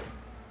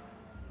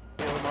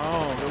 On my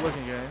own, good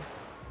looking, gang.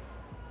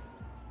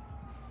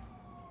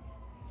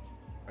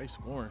 They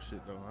scoring shit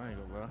though, I ain't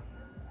gonna lie.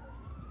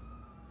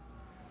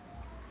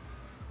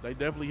 They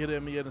definitely hit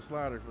at me at the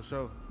slider for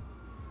sure.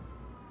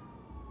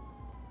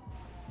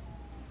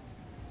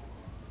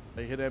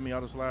 They hit at me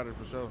out the slider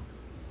for sure.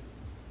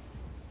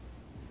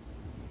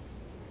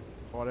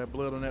 All that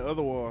blood on that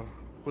other wall,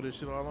 put this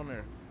shit all on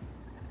there.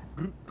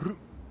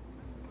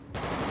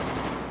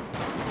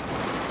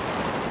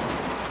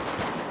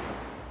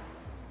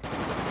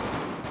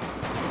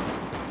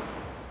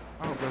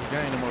 I hope this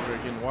gang them over there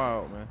getting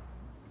wild, man.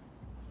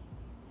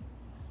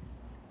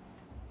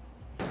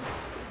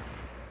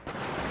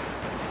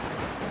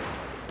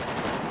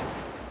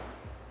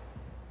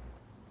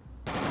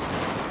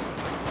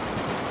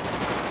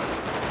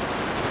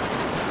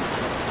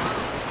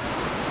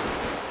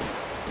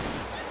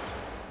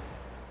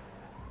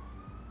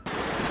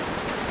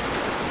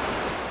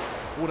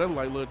 Oh, that look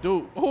like little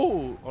dude.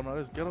 Oh no,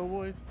 that's Ghetto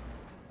Boys.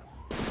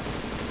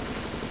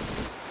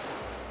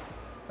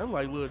 That look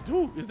like little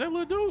dude. Is that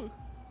little dude?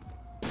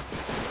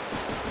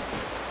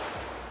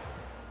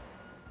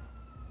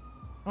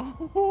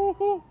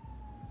 Oh,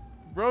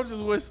 bro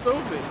just went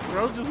stupid.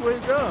 Bro just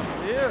went dumb.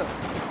 Yeah.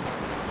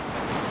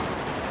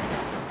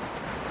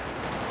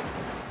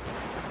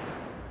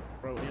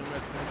 Bro, EMS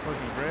gonna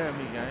fucking grab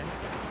me, gang.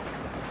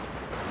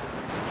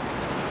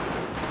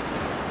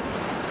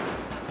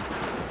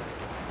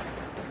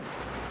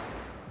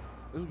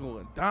 It's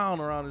going down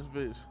around this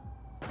bitch.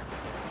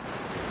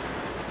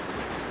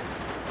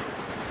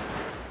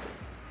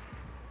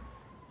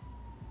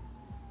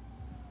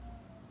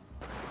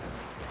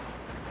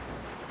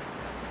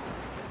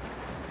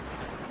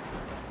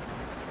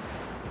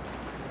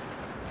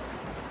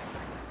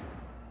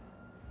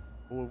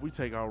 Well, if we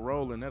take our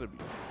rolling, that'd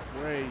be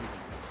crazy.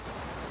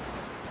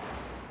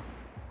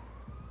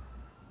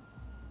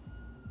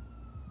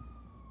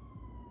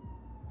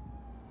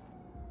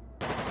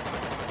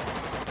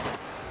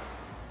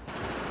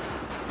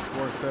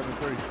 Score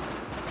 7-3.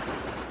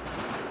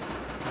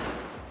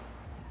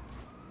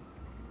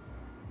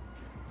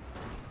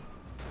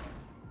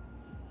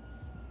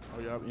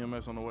 Oh, yeah,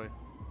 EMS on the way.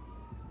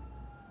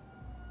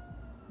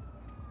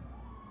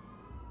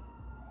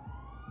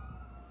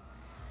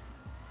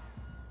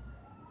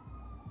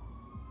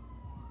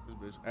 This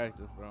bitch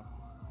active, bro.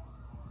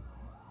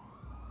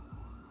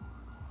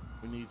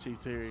 We need Chief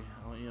Terry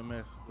on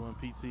EMS doing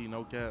PT,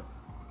 no cap.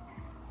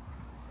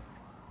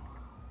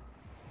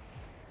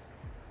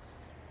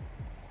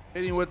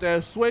 Hitting with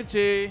that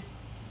switchy. You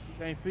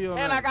can't feel And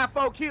nothing. I got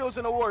 4 kills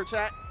in the war,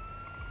 chat.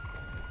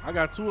 I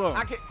got 2 of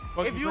them.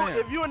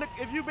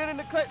 If you been in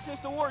the cut since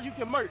the war, you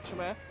can merch,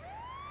 man.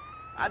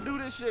 I do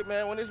this shit,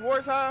 man. When it's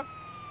wartime.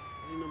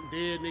 Ain't them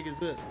dead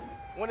niggas up.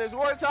 When it's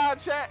wartime,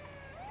 chat.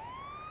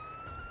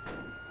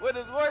 When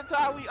it's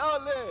wartime, we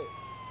all live.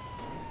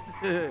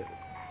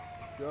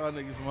 Y'all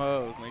niggas some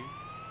hoes, nigga.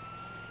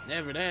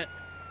 Never that.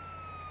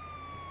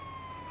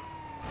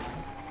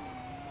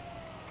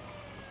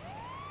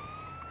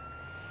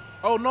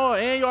 Oh no,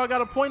 and y'all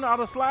got a pointer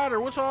out of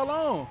slider. What y'all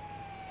on?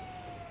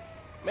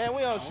 Man,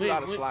 we don't shoot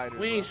out of sliders.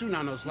 We ain't shooting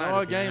out no sliders.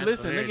 No, gang,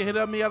 listen, nigga hit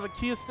up me out of the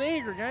Kia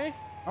Stinger, gang.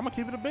 I'm gonna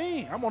keep it a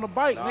bean. I'm on a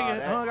bike,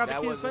 nigga. Hung out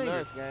the Kia Stinger. That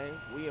was gang.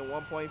 We in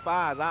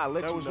 1.5s. I'll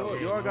let you know.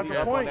 Y'all got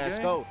the point,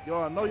 gang.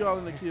 Y'all know y'all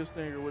in the Kia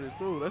Stinger with it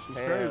too. That's what's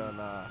crazy. Hell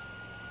nah.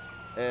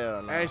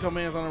 Hell nah. Ask your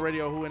mans on the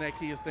radio who in that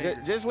Kia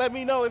Stinger. Just let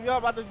me know if y'all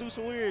about to do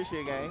some weird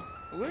shit, gang.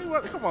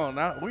 Come on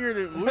now.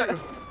 Weird.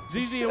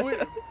 GG and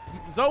weird.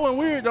 Zoe and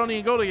weird don't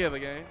even go together,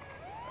 gang.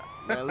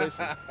 Man,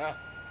 listen.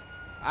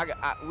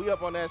 We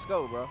up on that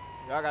scope, bro.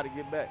 Y'all gotta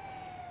get back.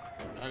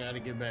 I gotta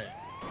get back.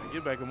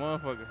 Get back a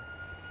motherfucker.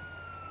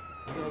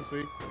 You gonna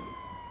see.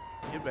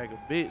 Get back a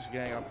bitch,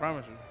 gang. I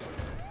promise you.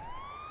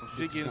 When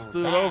shit getting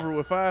stood over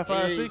with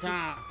 5.56.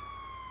 I'm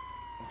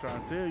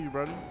trying to tell you,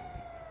 brother.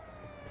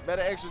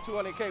 Better extra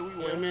 200K.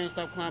 We win. Man,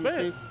 stop climbing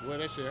fence. Well,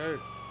 that shit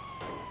hurt.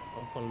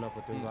 I'm pulling up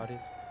with 3 bodies.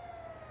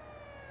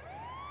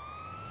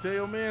 Tell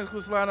your man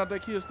quit sliding out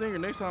that Kia Stinger.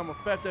 Next time I'm gonna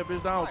fat that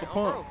bitch down with the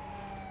pump.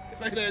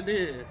 Say that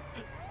did.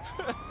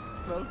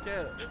 No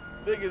cap.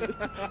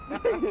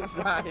 Niggas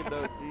not in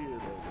those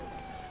deals,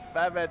 though.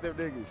 Bad at them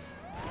niggas.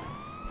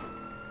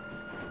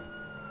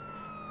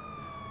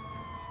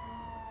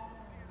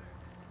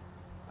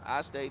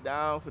 I stay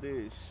down for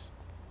this.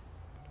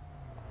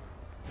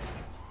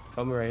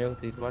 I'm right here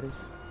with these bodies.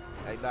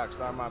 Hey, Doc,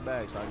 start my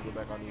bag so I can get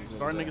back on these.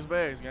 Start niggas'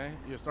 bags, gang.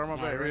 Yeah, start my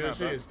bag right now,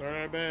 shit. Doc. Start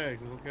our bags.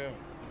 No cap.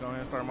 Go ahead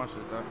and start my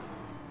shit, Doc.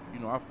 You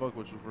know I fuck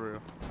with you for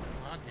real.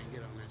 I can't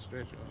get on that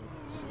stretcher.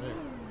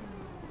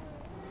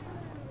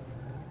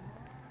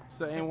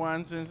 Same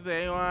one since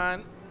day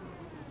one.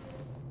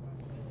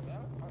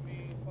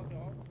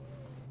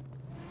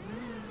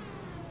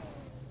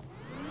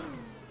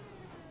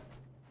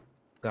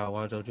 Got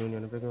Wanjo Jr.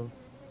 in the big room.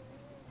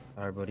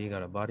 Alright, buddy, you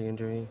got a body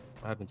injury.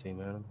 What happened to you,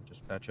 man?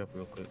 Just patch up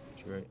real quick.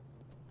 Get you right.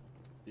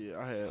 Yeah,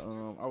 I had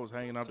I was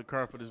hanging out the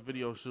car for this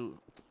video shoot,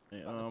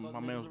 and my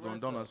man was doing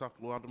donuts. I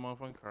flew out the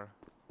motherfucking car.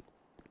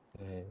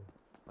 Hey,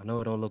 I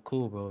know it don't look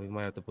cool, bro. You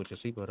might have to put your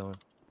seatbelt on.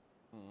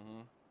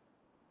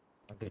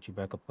 I'll get you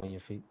back up on your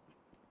feet.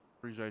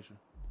 Appreciate you.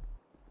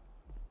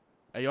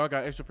 Hey, y'all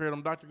got extra pair of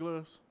them doctor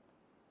gloves?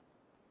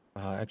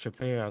 Extra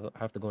pair. I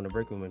have to go in the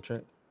break room and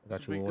check. I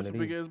got you one of these.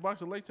 Big ass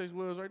box of latex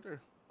gloves right there.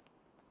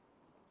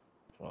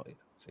 Oh, yeah.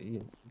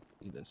 See,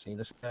 you done seen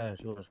the stash.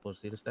 You weren't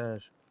supposed to see the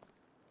stash.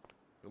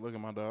 Good look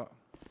at my dog.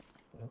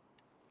 Yep.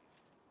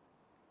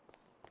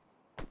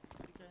 He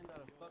came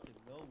out of fucking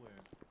nowhere.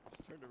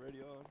 Just turn the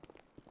radio on.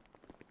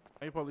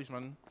 Hey,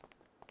 policeman.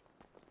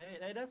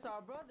 Hey, that's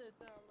our brother. It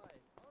sound like.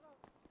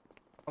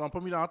 Hold on,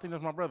 put me down. I think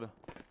that's my brother.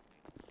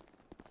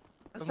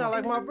 That sound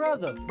like my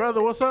brother.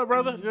 Brother, what's up,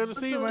 brother? Good to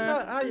see you,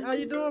 man. How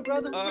you doing,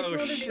 brother? Oh,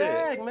 What's shit.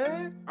 Bag,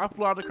 man? I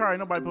flew out the car. Ain't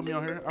nobody put me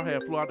on here. I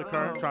had flew out the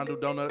car trying to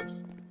do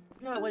donuts.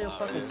 You gotta wear your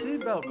fucking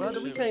seatbelt, brother.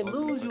 We can't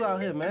lose you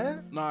out here,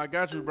 man. No, I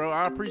got you, bro.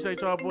 I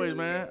appreciate y'all boys,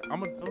 man.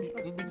 I'm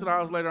gonna be to the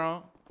house later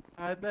on.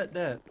 I bet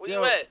that. Where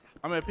you at?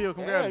 I'm at Peel.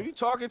 Come grab me. You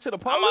talking to the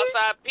police? I'm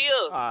outside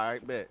Peel.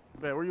 Alright, bet.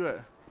 Bet, where you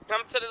at?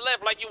 Come to the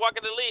left like you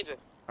walking the Legion.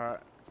 Alright.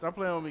 Stop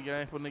playing with me,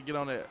 gang. When they get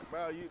on that.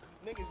 Bro, you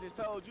niggas just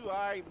told you,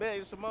 alright, bet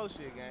it's some more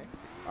shit, gang.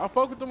 I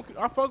fuck with them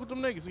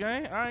niggas,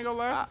 gang. I ain't gonna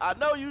lie. I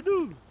know you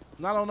do.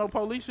 Not on no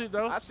police shit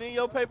though. I seen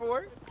your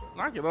paperwork.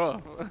 Knock it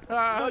off.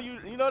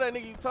 you know that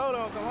nigga you told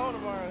on come home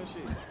tomorrow and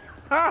shit.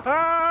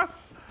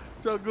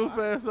 Your goof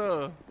ass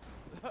up.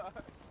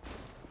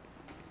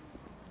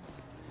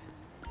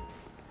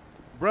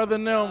 Brother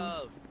and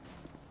them.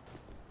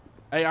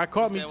 Hey, I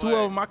caught me 2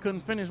 of them. I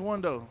couldn't finish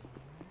one though.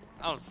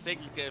 I'm sick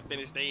you couldn't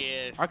finish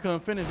their ass. I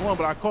couldn't finish one,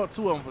 but I caught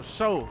 2 of them for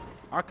sure.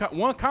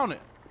 One counted.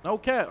 No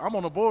cap. I'm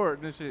on the board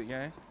and this shit,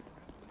 gang.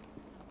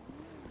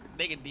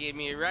 Nigga did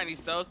me and Ronnie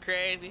so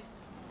crazy.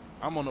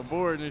 I'm on the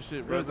board and this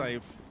shit, bro. There's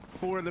like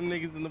 4 of them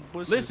niggas in the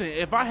bushes. Listen,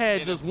 if I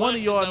had just one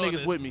of y'all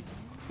niggas with me,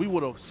 we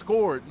would have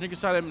scored. Niggas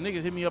shot at me.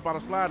 Niggas hit me up out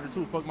of slider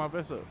too. Fuck my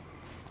vest up.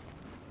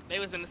 They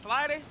was in the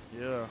slider?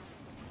 Yeah.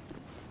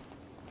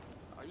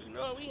 Oh, you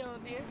know we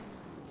on there.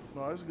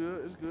 No, it's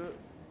good. It's good.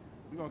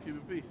 We gonna keep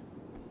it peace.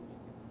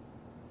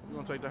 We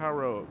gonna take the high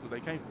road because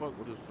they can't fuck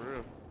with us for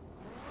real.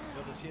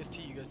 Yo, the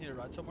CST, you guys need a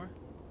ride somewhere?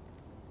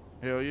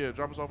 Hell yeah,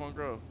 drop us off on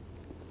Grove.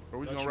 Or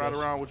we just gonna ride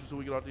around with you till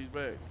we get off these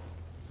bags?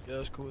 Yeah,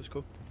 it's cool. It's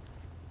cool.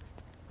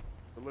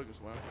 Good looking,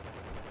 Slam.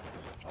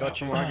 Got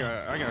you.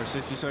 I got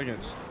 60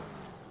 seconds.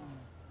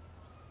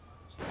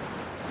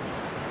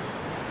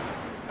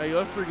 Hey,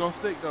 us three gonna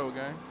stick though,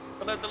 gang.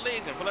 Pull up the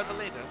Legion. Pull up the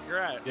Legion. You're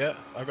right. Yeah,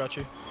 I got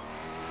you.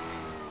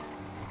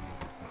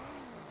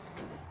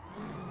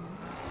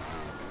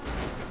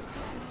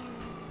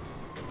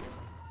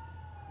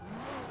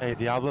 Hey,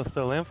 Diablo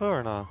still info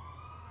or not?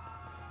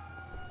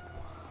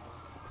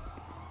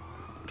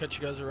 Catch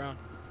you guys around.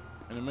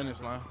 In a minute,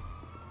 Slime.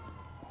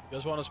 You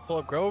guys want us to pull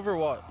up Grove or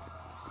what?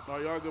 No,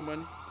 y'all good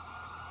money.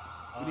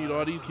 We need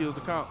all these kills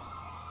to count.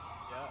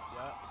 Yeah.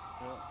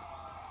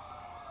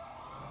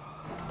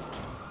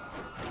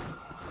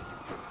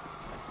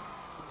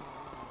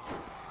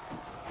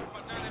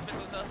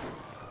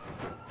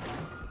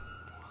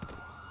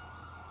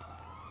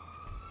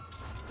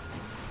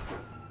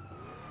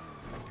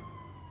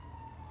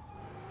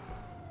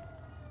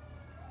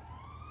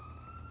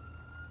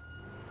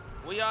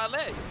 Where y'all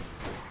at?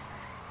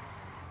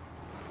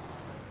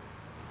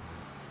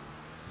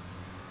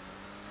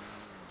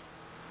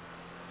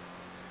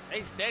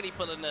 They steady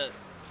pulling up.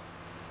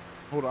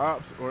 Hold the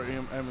ops or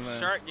ambulance?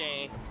 Shark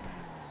gang.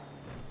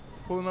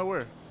 Pulling up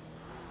where?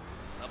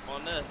 Up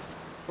on us.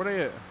 Where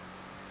they at?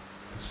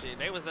 Shit,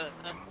 they was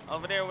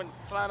over there when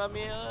slide on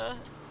me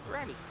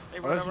Randy. They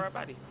run over our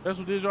body. That's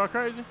what did y'all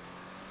crazy?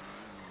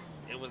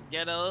 It was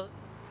Ghetto.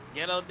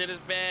 Ghetto did his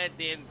bad,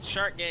 then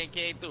Shark gang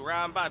came through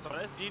round by. So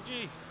that's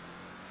GG.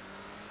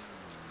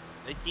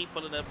 They keep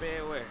pulling up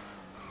everywhere.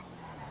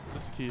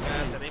 That's the key.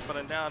 Yeah, so they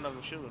pulling down on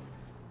them shooting.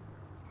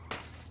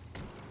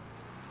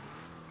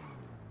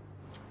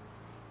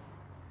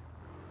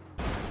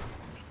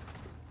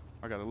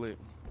 I got a lick.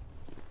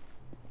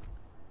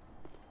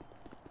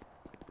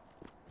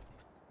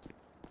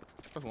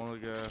 That's one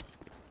of the guys.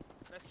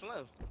 That's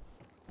Slim.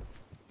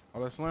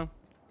 Oh, that's Slim?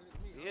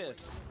 Yeah.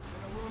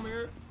 Room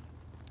here.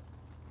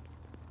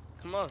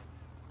 Come on.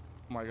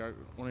 My God,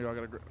 one of y'all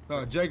got a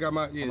grip. Jay got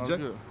my, yeah, Jay.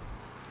 Good.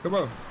 Come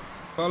on.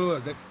 Follow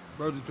us. That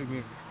bro just picked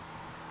me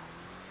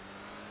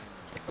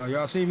up.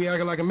 Y'all see me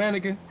acting like a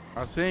mannequin?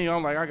 I seen you.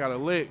 I'm like, I got a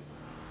lick.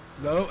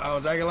 No, I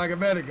was acting like a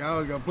mannequin. I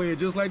was gonna play it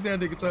just like that.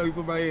 Nigga told me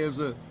put my hands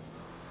up.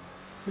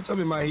 Bitch,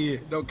 I'm in my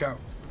head. Don't count.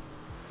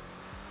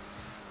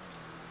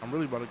 I'm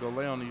really about to go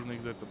lay on these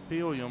niggas at the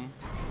Pillium.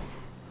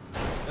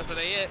 That's where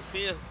they at,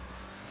 Phil.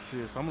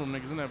 Shit, some of them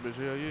niggas in that bitch,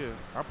 hell yeah.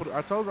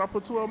 I told you I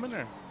put 2 of them in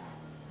there.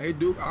 Hey,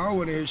 Duke, I don't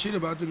want to hear shit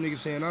about them niggas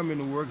saying I'm in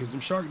the war, because them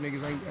shark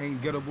niggas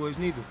ain't ghetto boys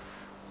neither.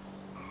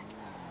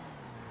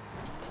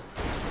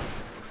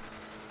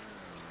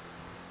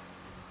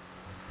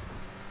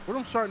 Where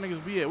them shark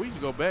niggas be at? We used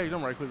to go bag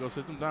them right quick, go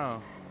sit them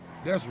down.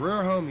 That's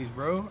rare homies,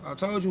 bro. I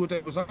told you what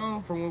that was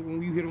on from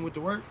when you hit them with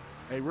the work.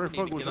 Hey, Rare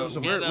fuck with you.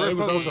 Rare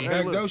was on some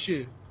backdoor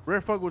shit.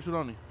 Rare fuck with you,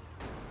 don't he?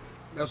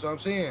 That's what I'm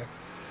saying.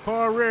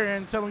 Call Rare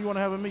and tell him you want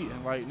to have a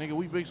meeting. Like, nigga,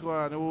 we big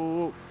squad,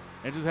 and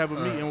just have a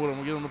meeting with them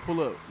and get them to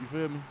pull up. You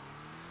feel me?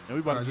 And we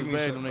about to just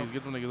bag them niggas,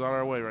 get them niggas out of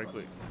our way right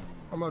quick.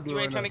 I'm gonna do you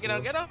ain't trying to get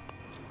on Ghetto?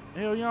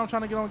 Hell yeah, I'm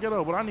trying to get on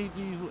Ghetto, but I need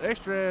these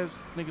extra ass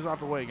niggas out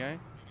the way, gang.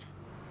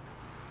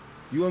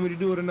 You want me to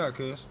do it or not,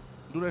 cuz?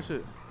 Do that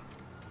shit.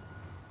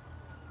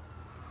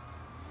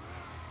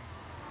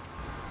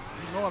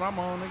 You know what I'm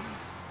on, nigga.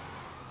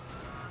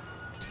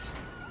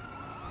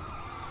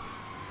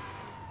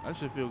 That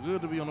shit feel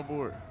good to be on the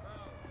board.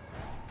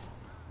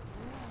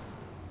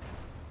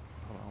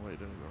 Hold on, wait,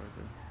 there we go right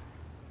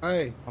there.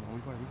 Hey. Hold on,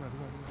 be quiet.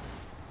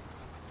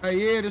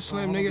 Hey, yeah, this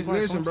Slim nigga.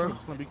 Listen, bro.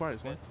 Slim, be quiet,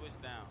 Slim. Switch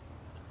down.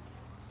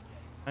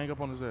 Hang up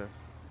on his ass.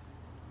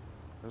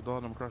 There's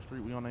dog them across the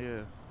street, we on their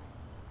ass.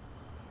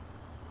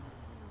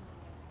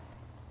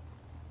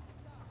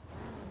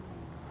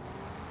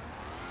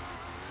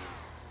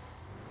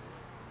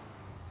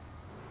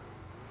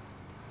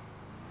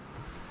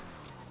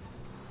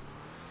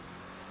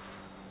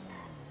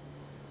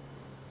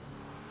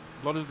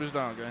 Blow this bitch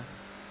down, gang.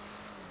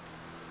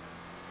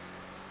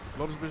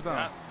 Blow this bitch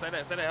down. Say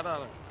that, hold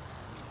on.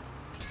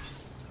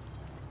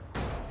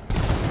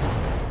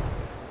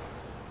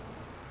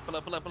 Pull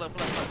up.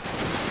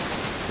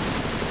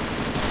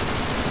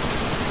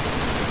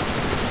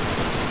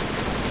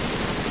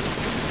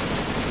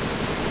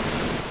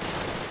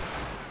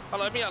 Oh,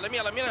 let me out. They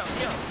gone,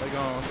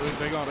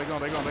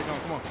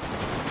 come on.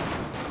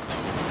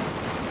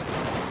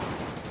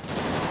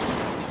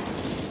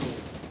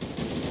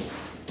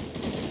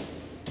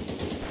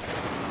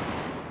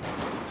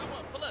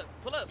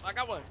 Pull up, I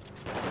got one.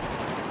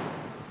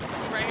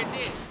 He right here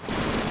dead.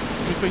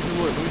 Let me fix his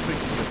wood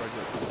right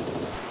there.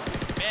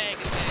 Bag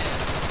his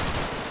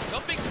ass. Go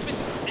fix the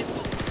bitch. It's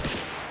cool.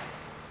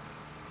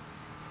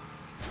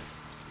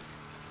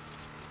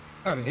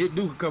 I done hit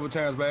Duke a couple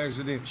times by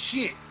accident.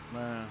 Shit.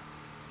 Man.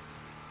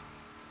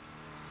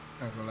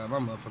 I ain't gonna lie,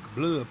 my motherfucking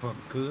blood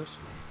pumping, cuz.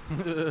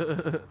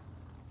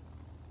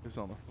 It's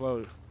on the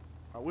floor.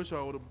 I wish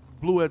I would've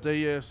blew at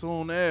their ass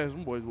soon as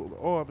them boys would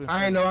all up in.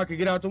 I ain't know I could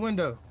get out the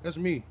window. That's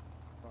me.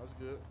 That's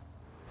good.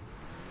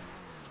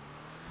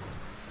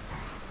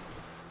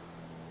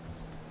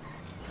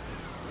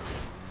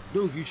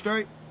 Duke, you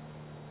straight?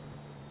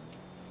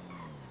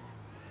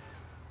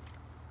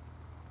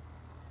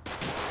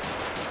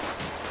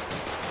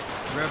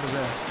 Grab his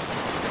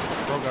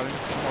ass. Bro got him.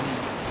 Come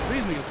on,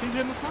 these niggas keep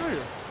hitting the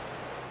tire.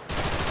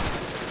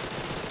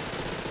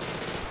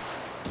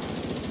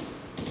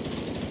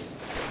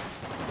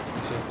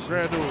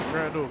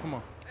 Grab dude, come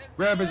on.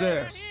 Grab his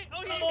ass.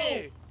 Oh,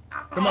 yeah.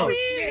 Come on.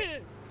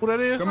 Shit. Who that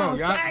is? Come on,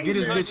 y'all. Get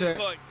his bitch ass.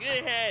 Good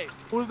head.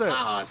 Who's that?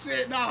 Oh,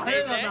 shit, no,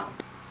 hell no.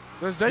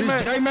 That's This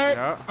J-Mac. J-Mac?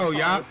 Yeah. Oh,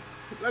 y'all.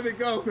 Let me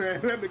go, man.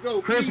 Let me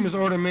go. Christmas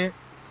ornament.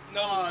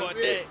 No, fuck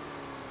that.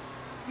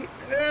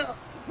 Yeah.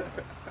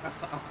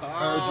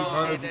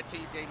 Heard you. That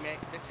TJ Mac,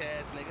 bitch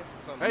ass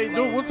nigga. Hey,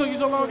 dude, what took you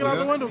so long to get out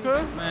the window,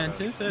 cuz? Man,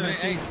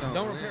 10-17.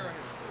 Don't repair right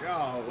here.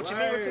 Yo, What you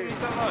mean what took me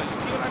so long?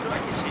 You see what I do? I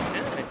get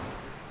shit done.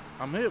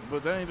 I'm hip,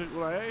 but that ain't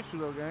what I asked you,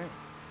 though, gang.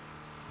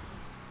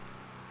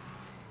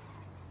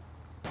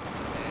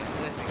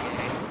 Man, listen,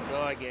 gang.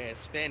 Dog gas,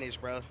 Spanish,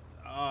 bro.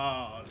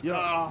 Oh, Yo,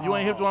 no. you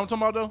ain't hip to what I'm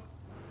talking about, though?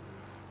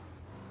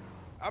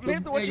 I'm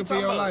hip to what you for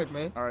talking your about. life,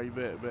 man. All right, you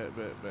bet.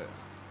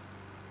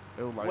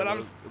 It was like Well, it I'm-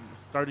 was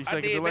 30 I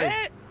seconds did delay.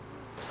 bad.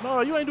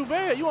 No, you ain't do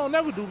bad. You don't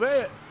never do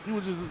bad. You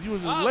was just Oh, late.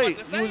 about You to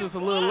was say, just a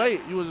little what?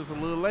 late. You was just a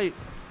little late.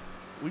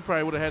 We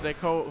probably would have had that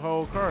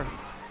whole car.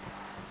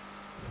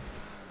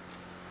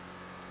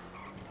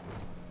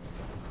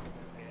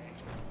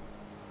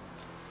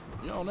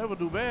 You don't never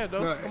do bad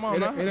though. No, Come on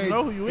now. it You ain't,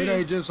 know who you it is.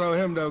 ain't just on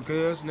him though,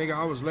 cuz nigga,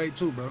 I was late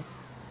too, bro.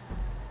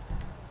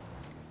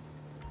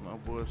 No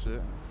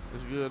bullshit.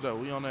 It's good though.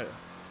 We on that.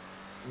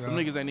 Yeah. Them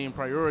niggas ain't even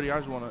priority. I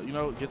just wanna,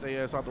 get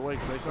their ass out the way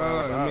because they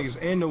sound Them like niggas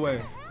in the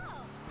way.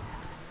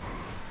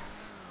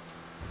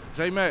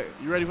 J-Mac,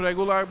 you ready for that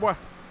gulag, boy?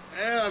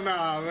 Hell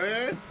nah, man.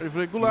 Ready for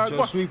that Get gulag, your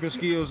boy? sweeping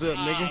skills up,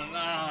 nigga. Oh,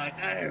 nah,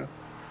 damn.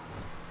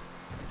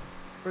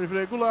 Ready for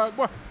that gulag,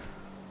 boy?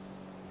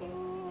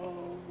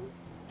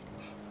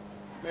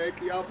 Man,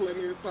 can y'all play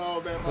me a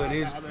song, man? Put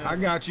his, I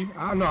got you.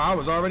 I know, I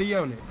was already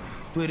on it.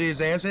 Put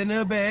his ass in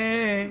the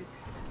bag.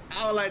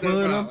 I don't like that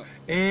Put song. him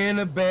in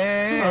the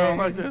bag. I don't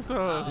like that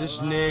song. This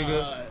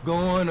nigga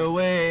going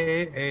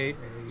away. Hey, hey.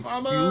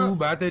 Mama. You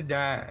about to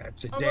die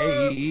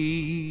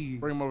today.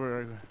 Bring him over here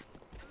right there.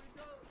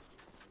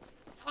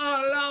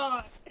 Oh,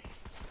 Lord.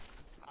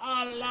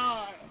 Oh,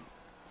 Lord.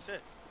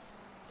 Shit.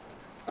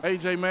 Hey,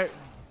 J-Mac.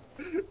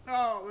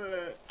 Oh,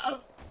 man.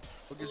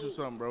 We'll get you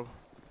something, bro.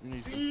 You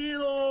need some.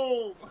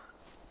 Ew.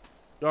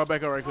 Y'all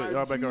back up right quick.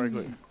 Y'all back up right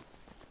quick.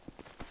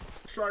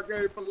 Shark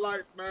game for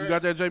life, man. You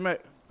got that,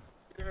 J-Mac?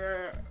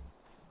 Yeah.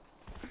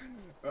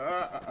 All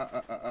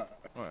right,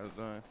 it's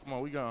done. Come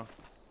on, we gone.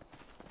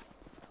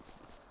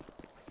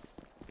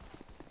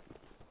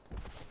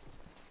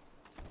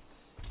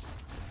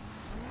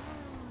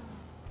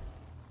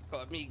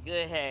 Caught me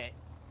good hat.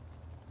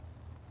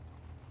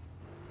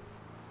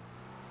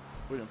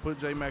 We done put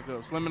J-Mac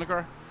up. Slim in the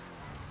car?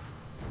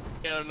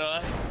 Hell no.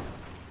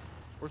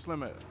 Where's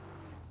Slim at?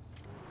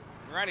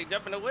 Ronnie,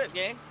 jump in the whip,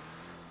 gang.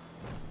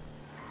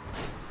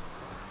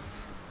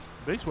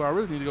 Big Swell, I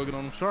really need to go get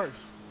on them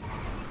sharks.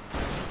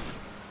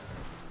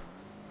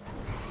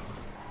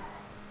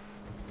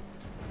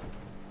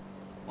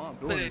 Well, I'm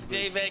Put doing his this,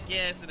 bitch. J-Mac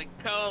ass in the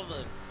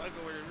coma. Fucking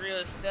with a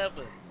real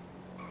stepper.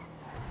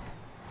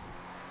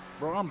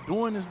 Bro, I'm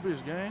doing this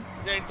bitch, gang.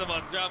 You ain't talking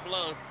about drop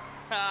low.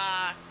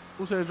 Ha!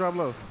 Who said drop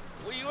low?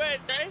 Where you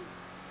at, Dre?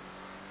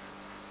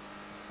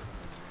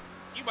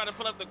 You about to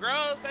pull up the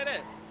girls? Say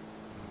that.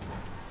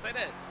 Say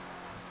that.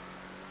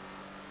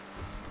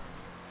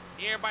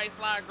 Everybody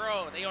slide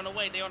grow. They on the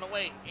way. They on the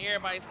way.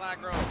 Everybody slide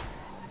grow.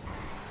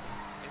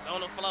 It's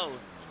on the flow.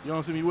 You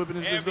don't see me whipping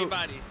this bitch, though?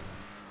 Everybody.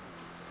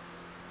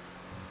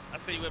 I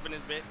see you whipping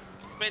this bitch.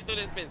 Spin through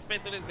this bitch.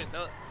 Spin through this bitch.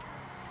 Don't.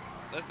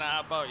 Let's not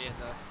hop out yet,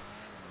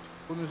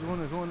 though. Who in this? Who in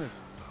this? Who in this?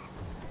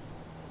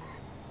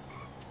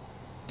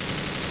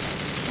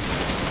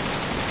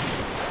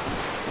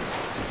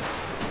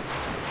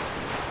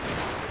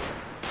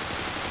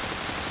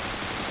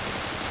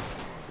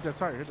 Hit that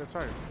tire. Hit that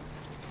tire.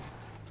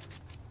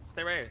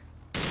 Stay right here.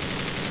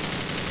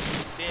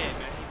 He's dead,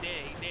 man. He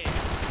dead. He dead.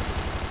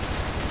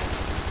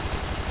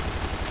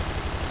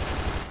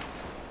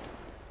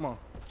 Come on.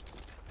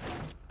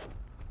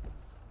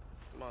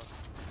 Come on.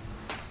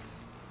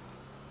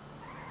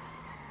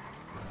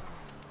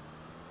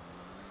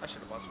 I should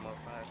have bought some more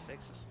 5.6s.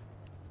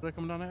 They're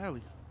coming down the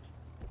alley.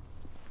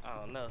 I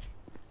don't know.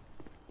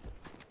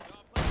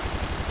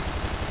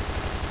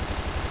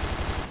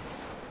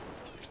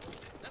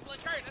 That's Lil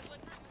Kurt. That's Lil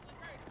Kurt. That's Lil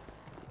Kurt.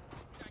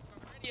 You gotta get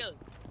on the radio.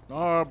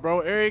 Nah, bro.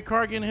 Every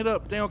car getting hit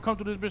up. They don't come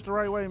through this bitch the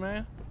right way,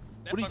 man.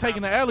 That What are you fuck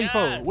taking the out alley for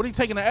for? guys. What are you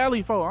taking the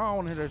alley for? I don't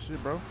want to hear that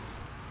shit, bro.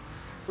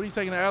 What are you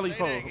taking the alley Say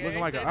for? that, gang. Looking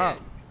like Say an that.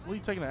 op. What are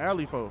you taking the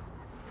alley for?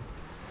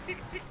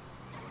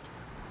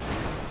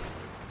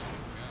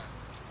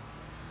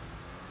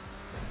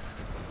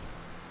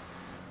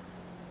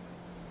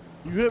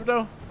 You hip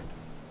though?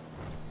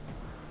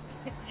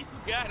 You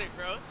got it,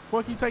 bro.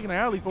 What you taking the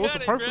alley for? It's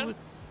Got a it, bro. perfectly,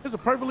 it's a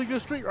perfectly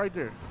good street right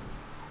there.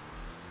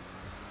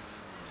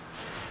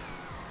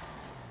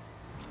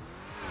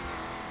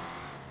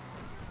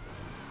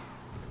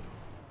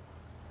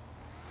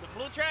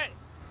 track.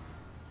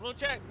 Blue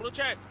track, blue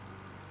track.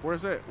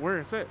 Where's that? Where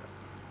is that?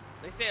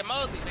 They said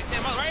Mosley. They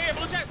said Mosley. Right here,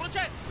 blue track, blue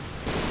track.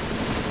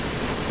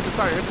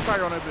 Hit the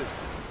tire on that bitch.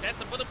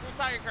 That's a bulletproof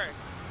tire crack.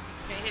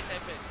 You can't hit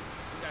that bitch.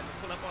 You got to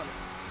pull up on it.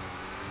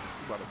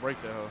 You about to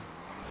break that hoe.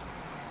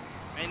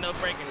 Ain't no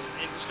breaking it.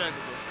 It's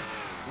indestructible.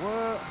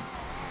 What?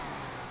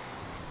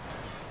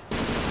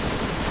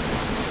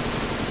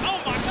 Oh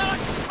my God!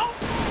 Oh,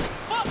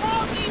 what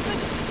wrong with these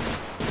niggas?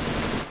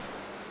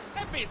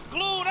 That bitch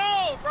glued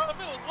on, bro. If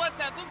it was one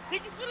time, them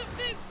tickets would have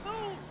been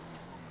soon.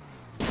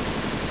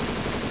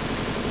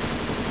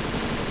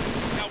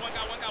 Got one.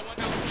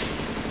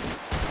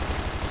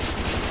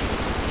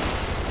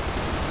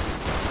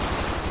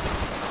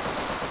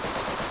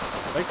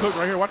 They cook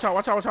right here. Watch out.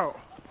 It's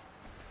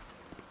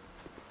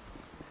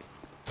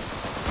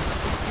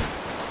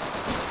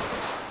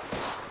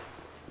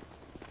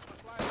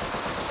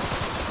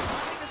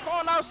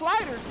falling out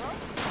sliders, bro.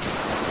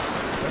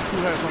 That's 2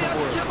 hats on the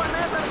board.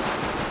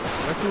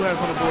 That's 2 hats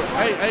on the board.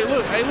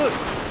 Hey, look.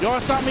 Y'all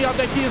shot me out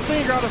that Kia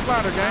Stinger out of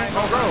slider, gang.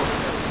 Oh,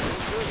 bro.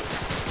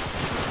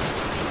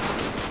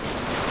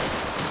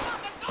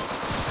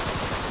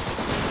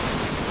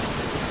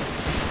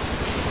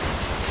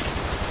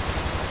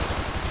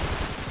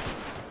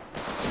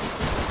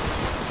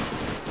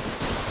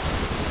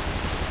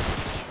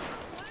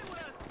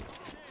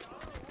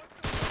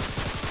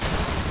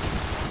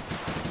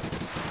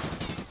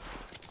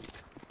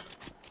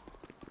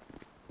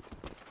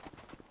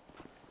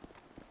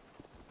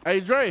 Hey,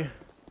 Dre.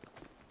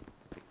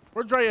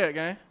 Where Dre at,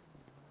 gang?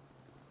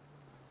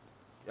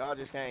 Y'all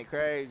just came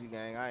crazy,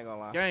 gang. I ain't gonna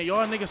lie. Gang,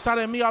 y'all niggas shot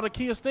at me out of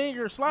Kia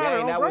Stinger slider.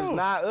 Gang, that bro. was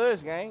not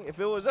us, gang. If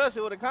it was us,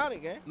 it would have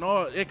counted, gang.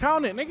 No, it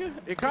counted, nigga.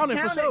 It counted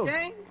for sure.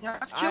 Gang. I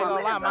ain't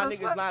gonna lie, my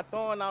niggas not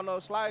throwing out no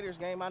sliders,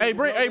 gang. Hey,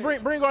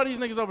 bring all these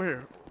niggas over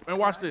here and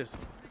watch this.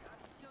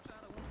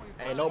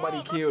 Ain't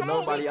nobody killed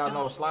nobody out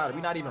no slider.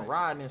 We not even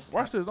riding this.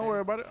 Watch this. Don't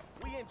worry about it.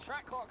 We in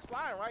track hawk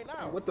sliding right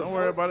now. What the Don't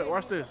worry about it.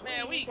 Watch this.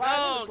 Man, we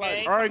gone,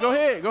 gang. All right, go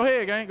ahead,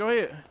 gang. Go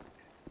ahead.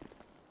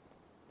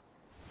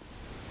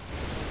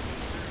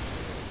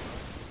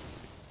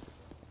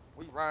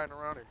 We riding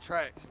around in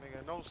tracks,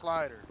 nigga. No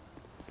slider.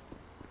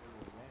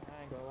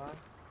 I ain't gonna lie.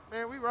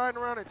 Man, we riding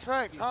around in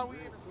tracks. How we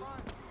in the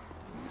slider?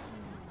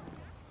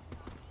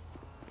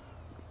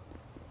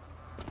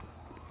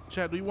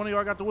 Chat, do one of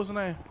y'all got the what's the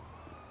name?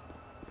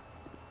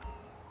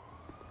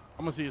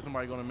 I'm gonna see if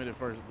somebody gonna admit it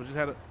first, but just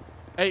had a.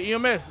 Hey,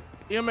 EMS,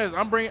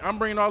 I'm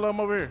bringing all of them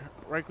over here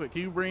right quick.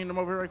 Can you bring them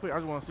over here right quick? I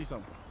just want to see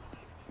something.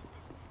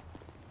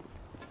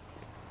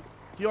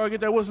 Can y'all get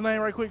that what's the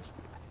name right quick,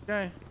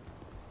 gang?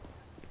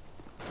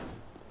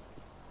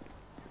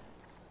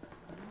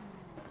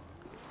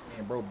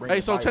 Man, bro,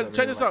 Hey, so check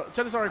this out.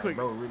 Check this out right quick.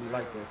 Bro, really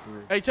like that for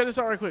real. Hey, check this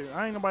out right quick.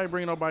 I ain't nobody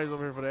bringing nobodies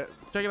over here for that.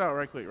 Check it out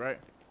right quick, right?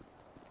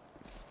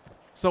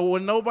 So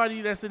with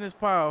nobody that's in this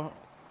pile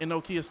in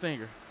no Kia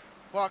Stinger.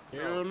 Fuck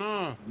hell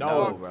no.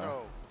 No,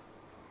 bro.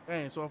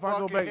 Dang, so if I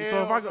go back,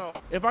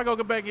 if I go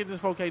get back and get this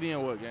 4K,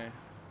 then what, gang?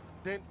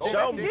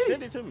 Show me.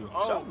 Send it to me.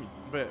 Show me.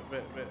 Bet.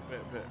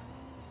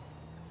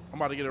 I'm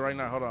about to get it right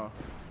now. Hold on.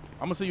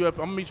 I'm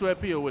gonna meet you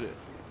at Peel with it.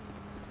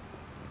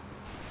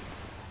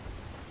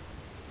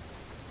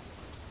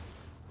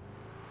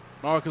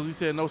 No, cause we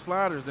said no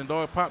sliders. Then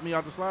dog popped me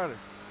out the slider.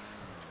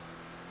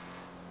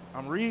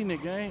 I'm reading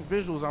it, gang.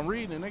 Visuals. I'm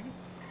reading it, nigga.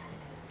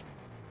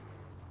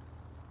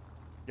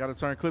 Gotta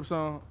turn clips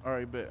on? All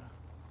right, bet.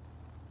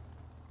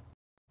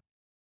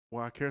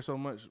 Why I care so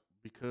much?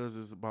 Because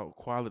it's about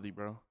quality,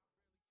 bro.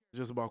 It's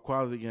just about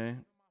quality,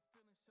 gang.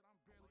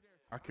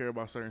 I care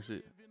about certain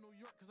shit.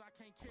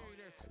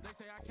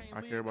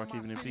 I care about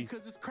keeping it peace. I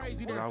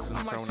was in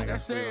the car when they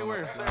got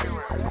scared.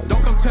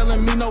 Don't come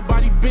telling me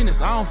nobody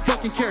business. I don't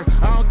fucking care.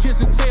 I don't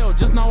kiss and tell.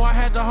 Just know I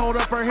had to hold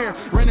up her hair.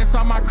 Ran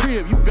inside my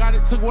crib. You got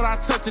it. Took what I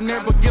tucked in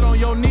there. But get on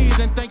your knees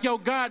and thank your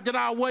God that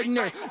I wasn't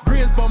there.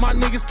 Grizzbo, my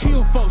niggas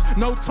kill folks.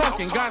 No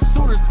talking. Got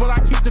shooters, but I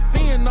keep the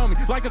fin on me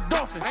like a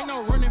dolphin. Ain't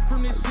no running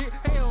from this shit.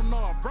 Hell